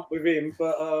of the hump with him.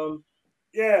 But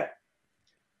yeah.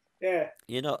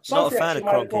 You're not a fan of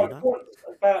Cronky, no?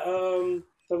 About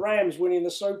the Rams winning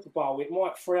the Super Bowl. It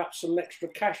might free up some extra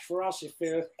cash for us if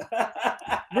they're...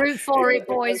 Root for it,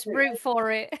 boys. Root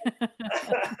for it.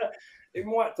 It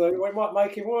might do. It might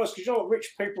make it worse because you know what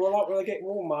rich people are like when they get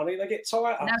more money, they get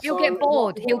tighter. No, he'll get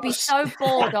bored. He'll be so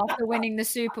bored after winning the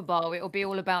Super Bowl. It'll be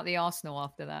all about the Arsenal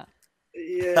after that.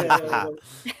 Yeah.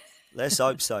 Let's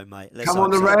hope so, mate. Come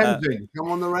on the Rams.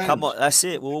 Come on the Rams. Come on, that's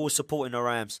it. We're all supporting the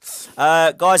Rams.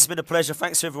 Guys, it's been a pleasure.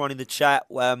 Thanks to everyone in the chat.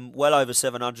 Well over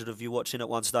 700 of you watching at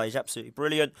one stage. Absolutely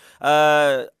brilliant.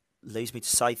 Leaves me to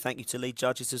say thank you to Lee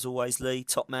Judges as always. Lee,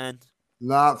 top man.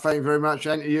 No, thank you very much,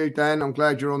 and to you, Dan. I'm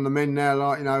glad you're on the mend now.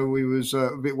 Like, you know, we was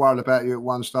a bit worried about you at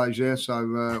one stage there,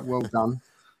 so well done.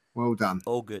 Well done.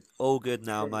 All good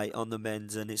now, mate, on the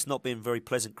mend. And it's not been very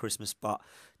pleasant Christmas, but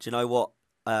do you know what?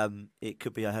 It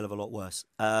could be a hell of a lot worse.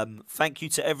 Thank you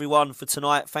to everyone for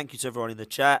tonight. Thank you to everyone in the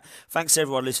chat. Thanks to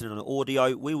everyone listening on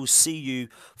audio. We will see you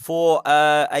for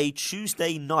a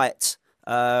Tuesday night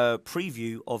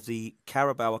preview of the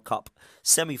Carabao Cup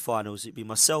semi-finals. It'd be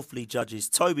myself, Lee Judges,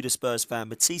 Toby the Spurs fan,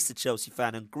 Matisse the Chelsea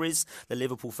fan, and Grizz the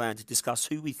Liverpool fan to discuss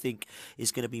who we think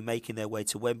is going to be making their way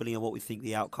to Wembley and what we think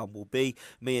the outcome will be.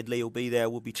 Me and Lee will be there.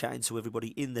 We'll be chatting to everybody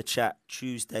in the chat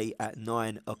Tuesday at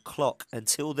 9 o'clock.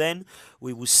 Until then,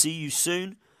 we will see you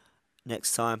soon.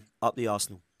 Next time, up the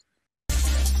Arsenal.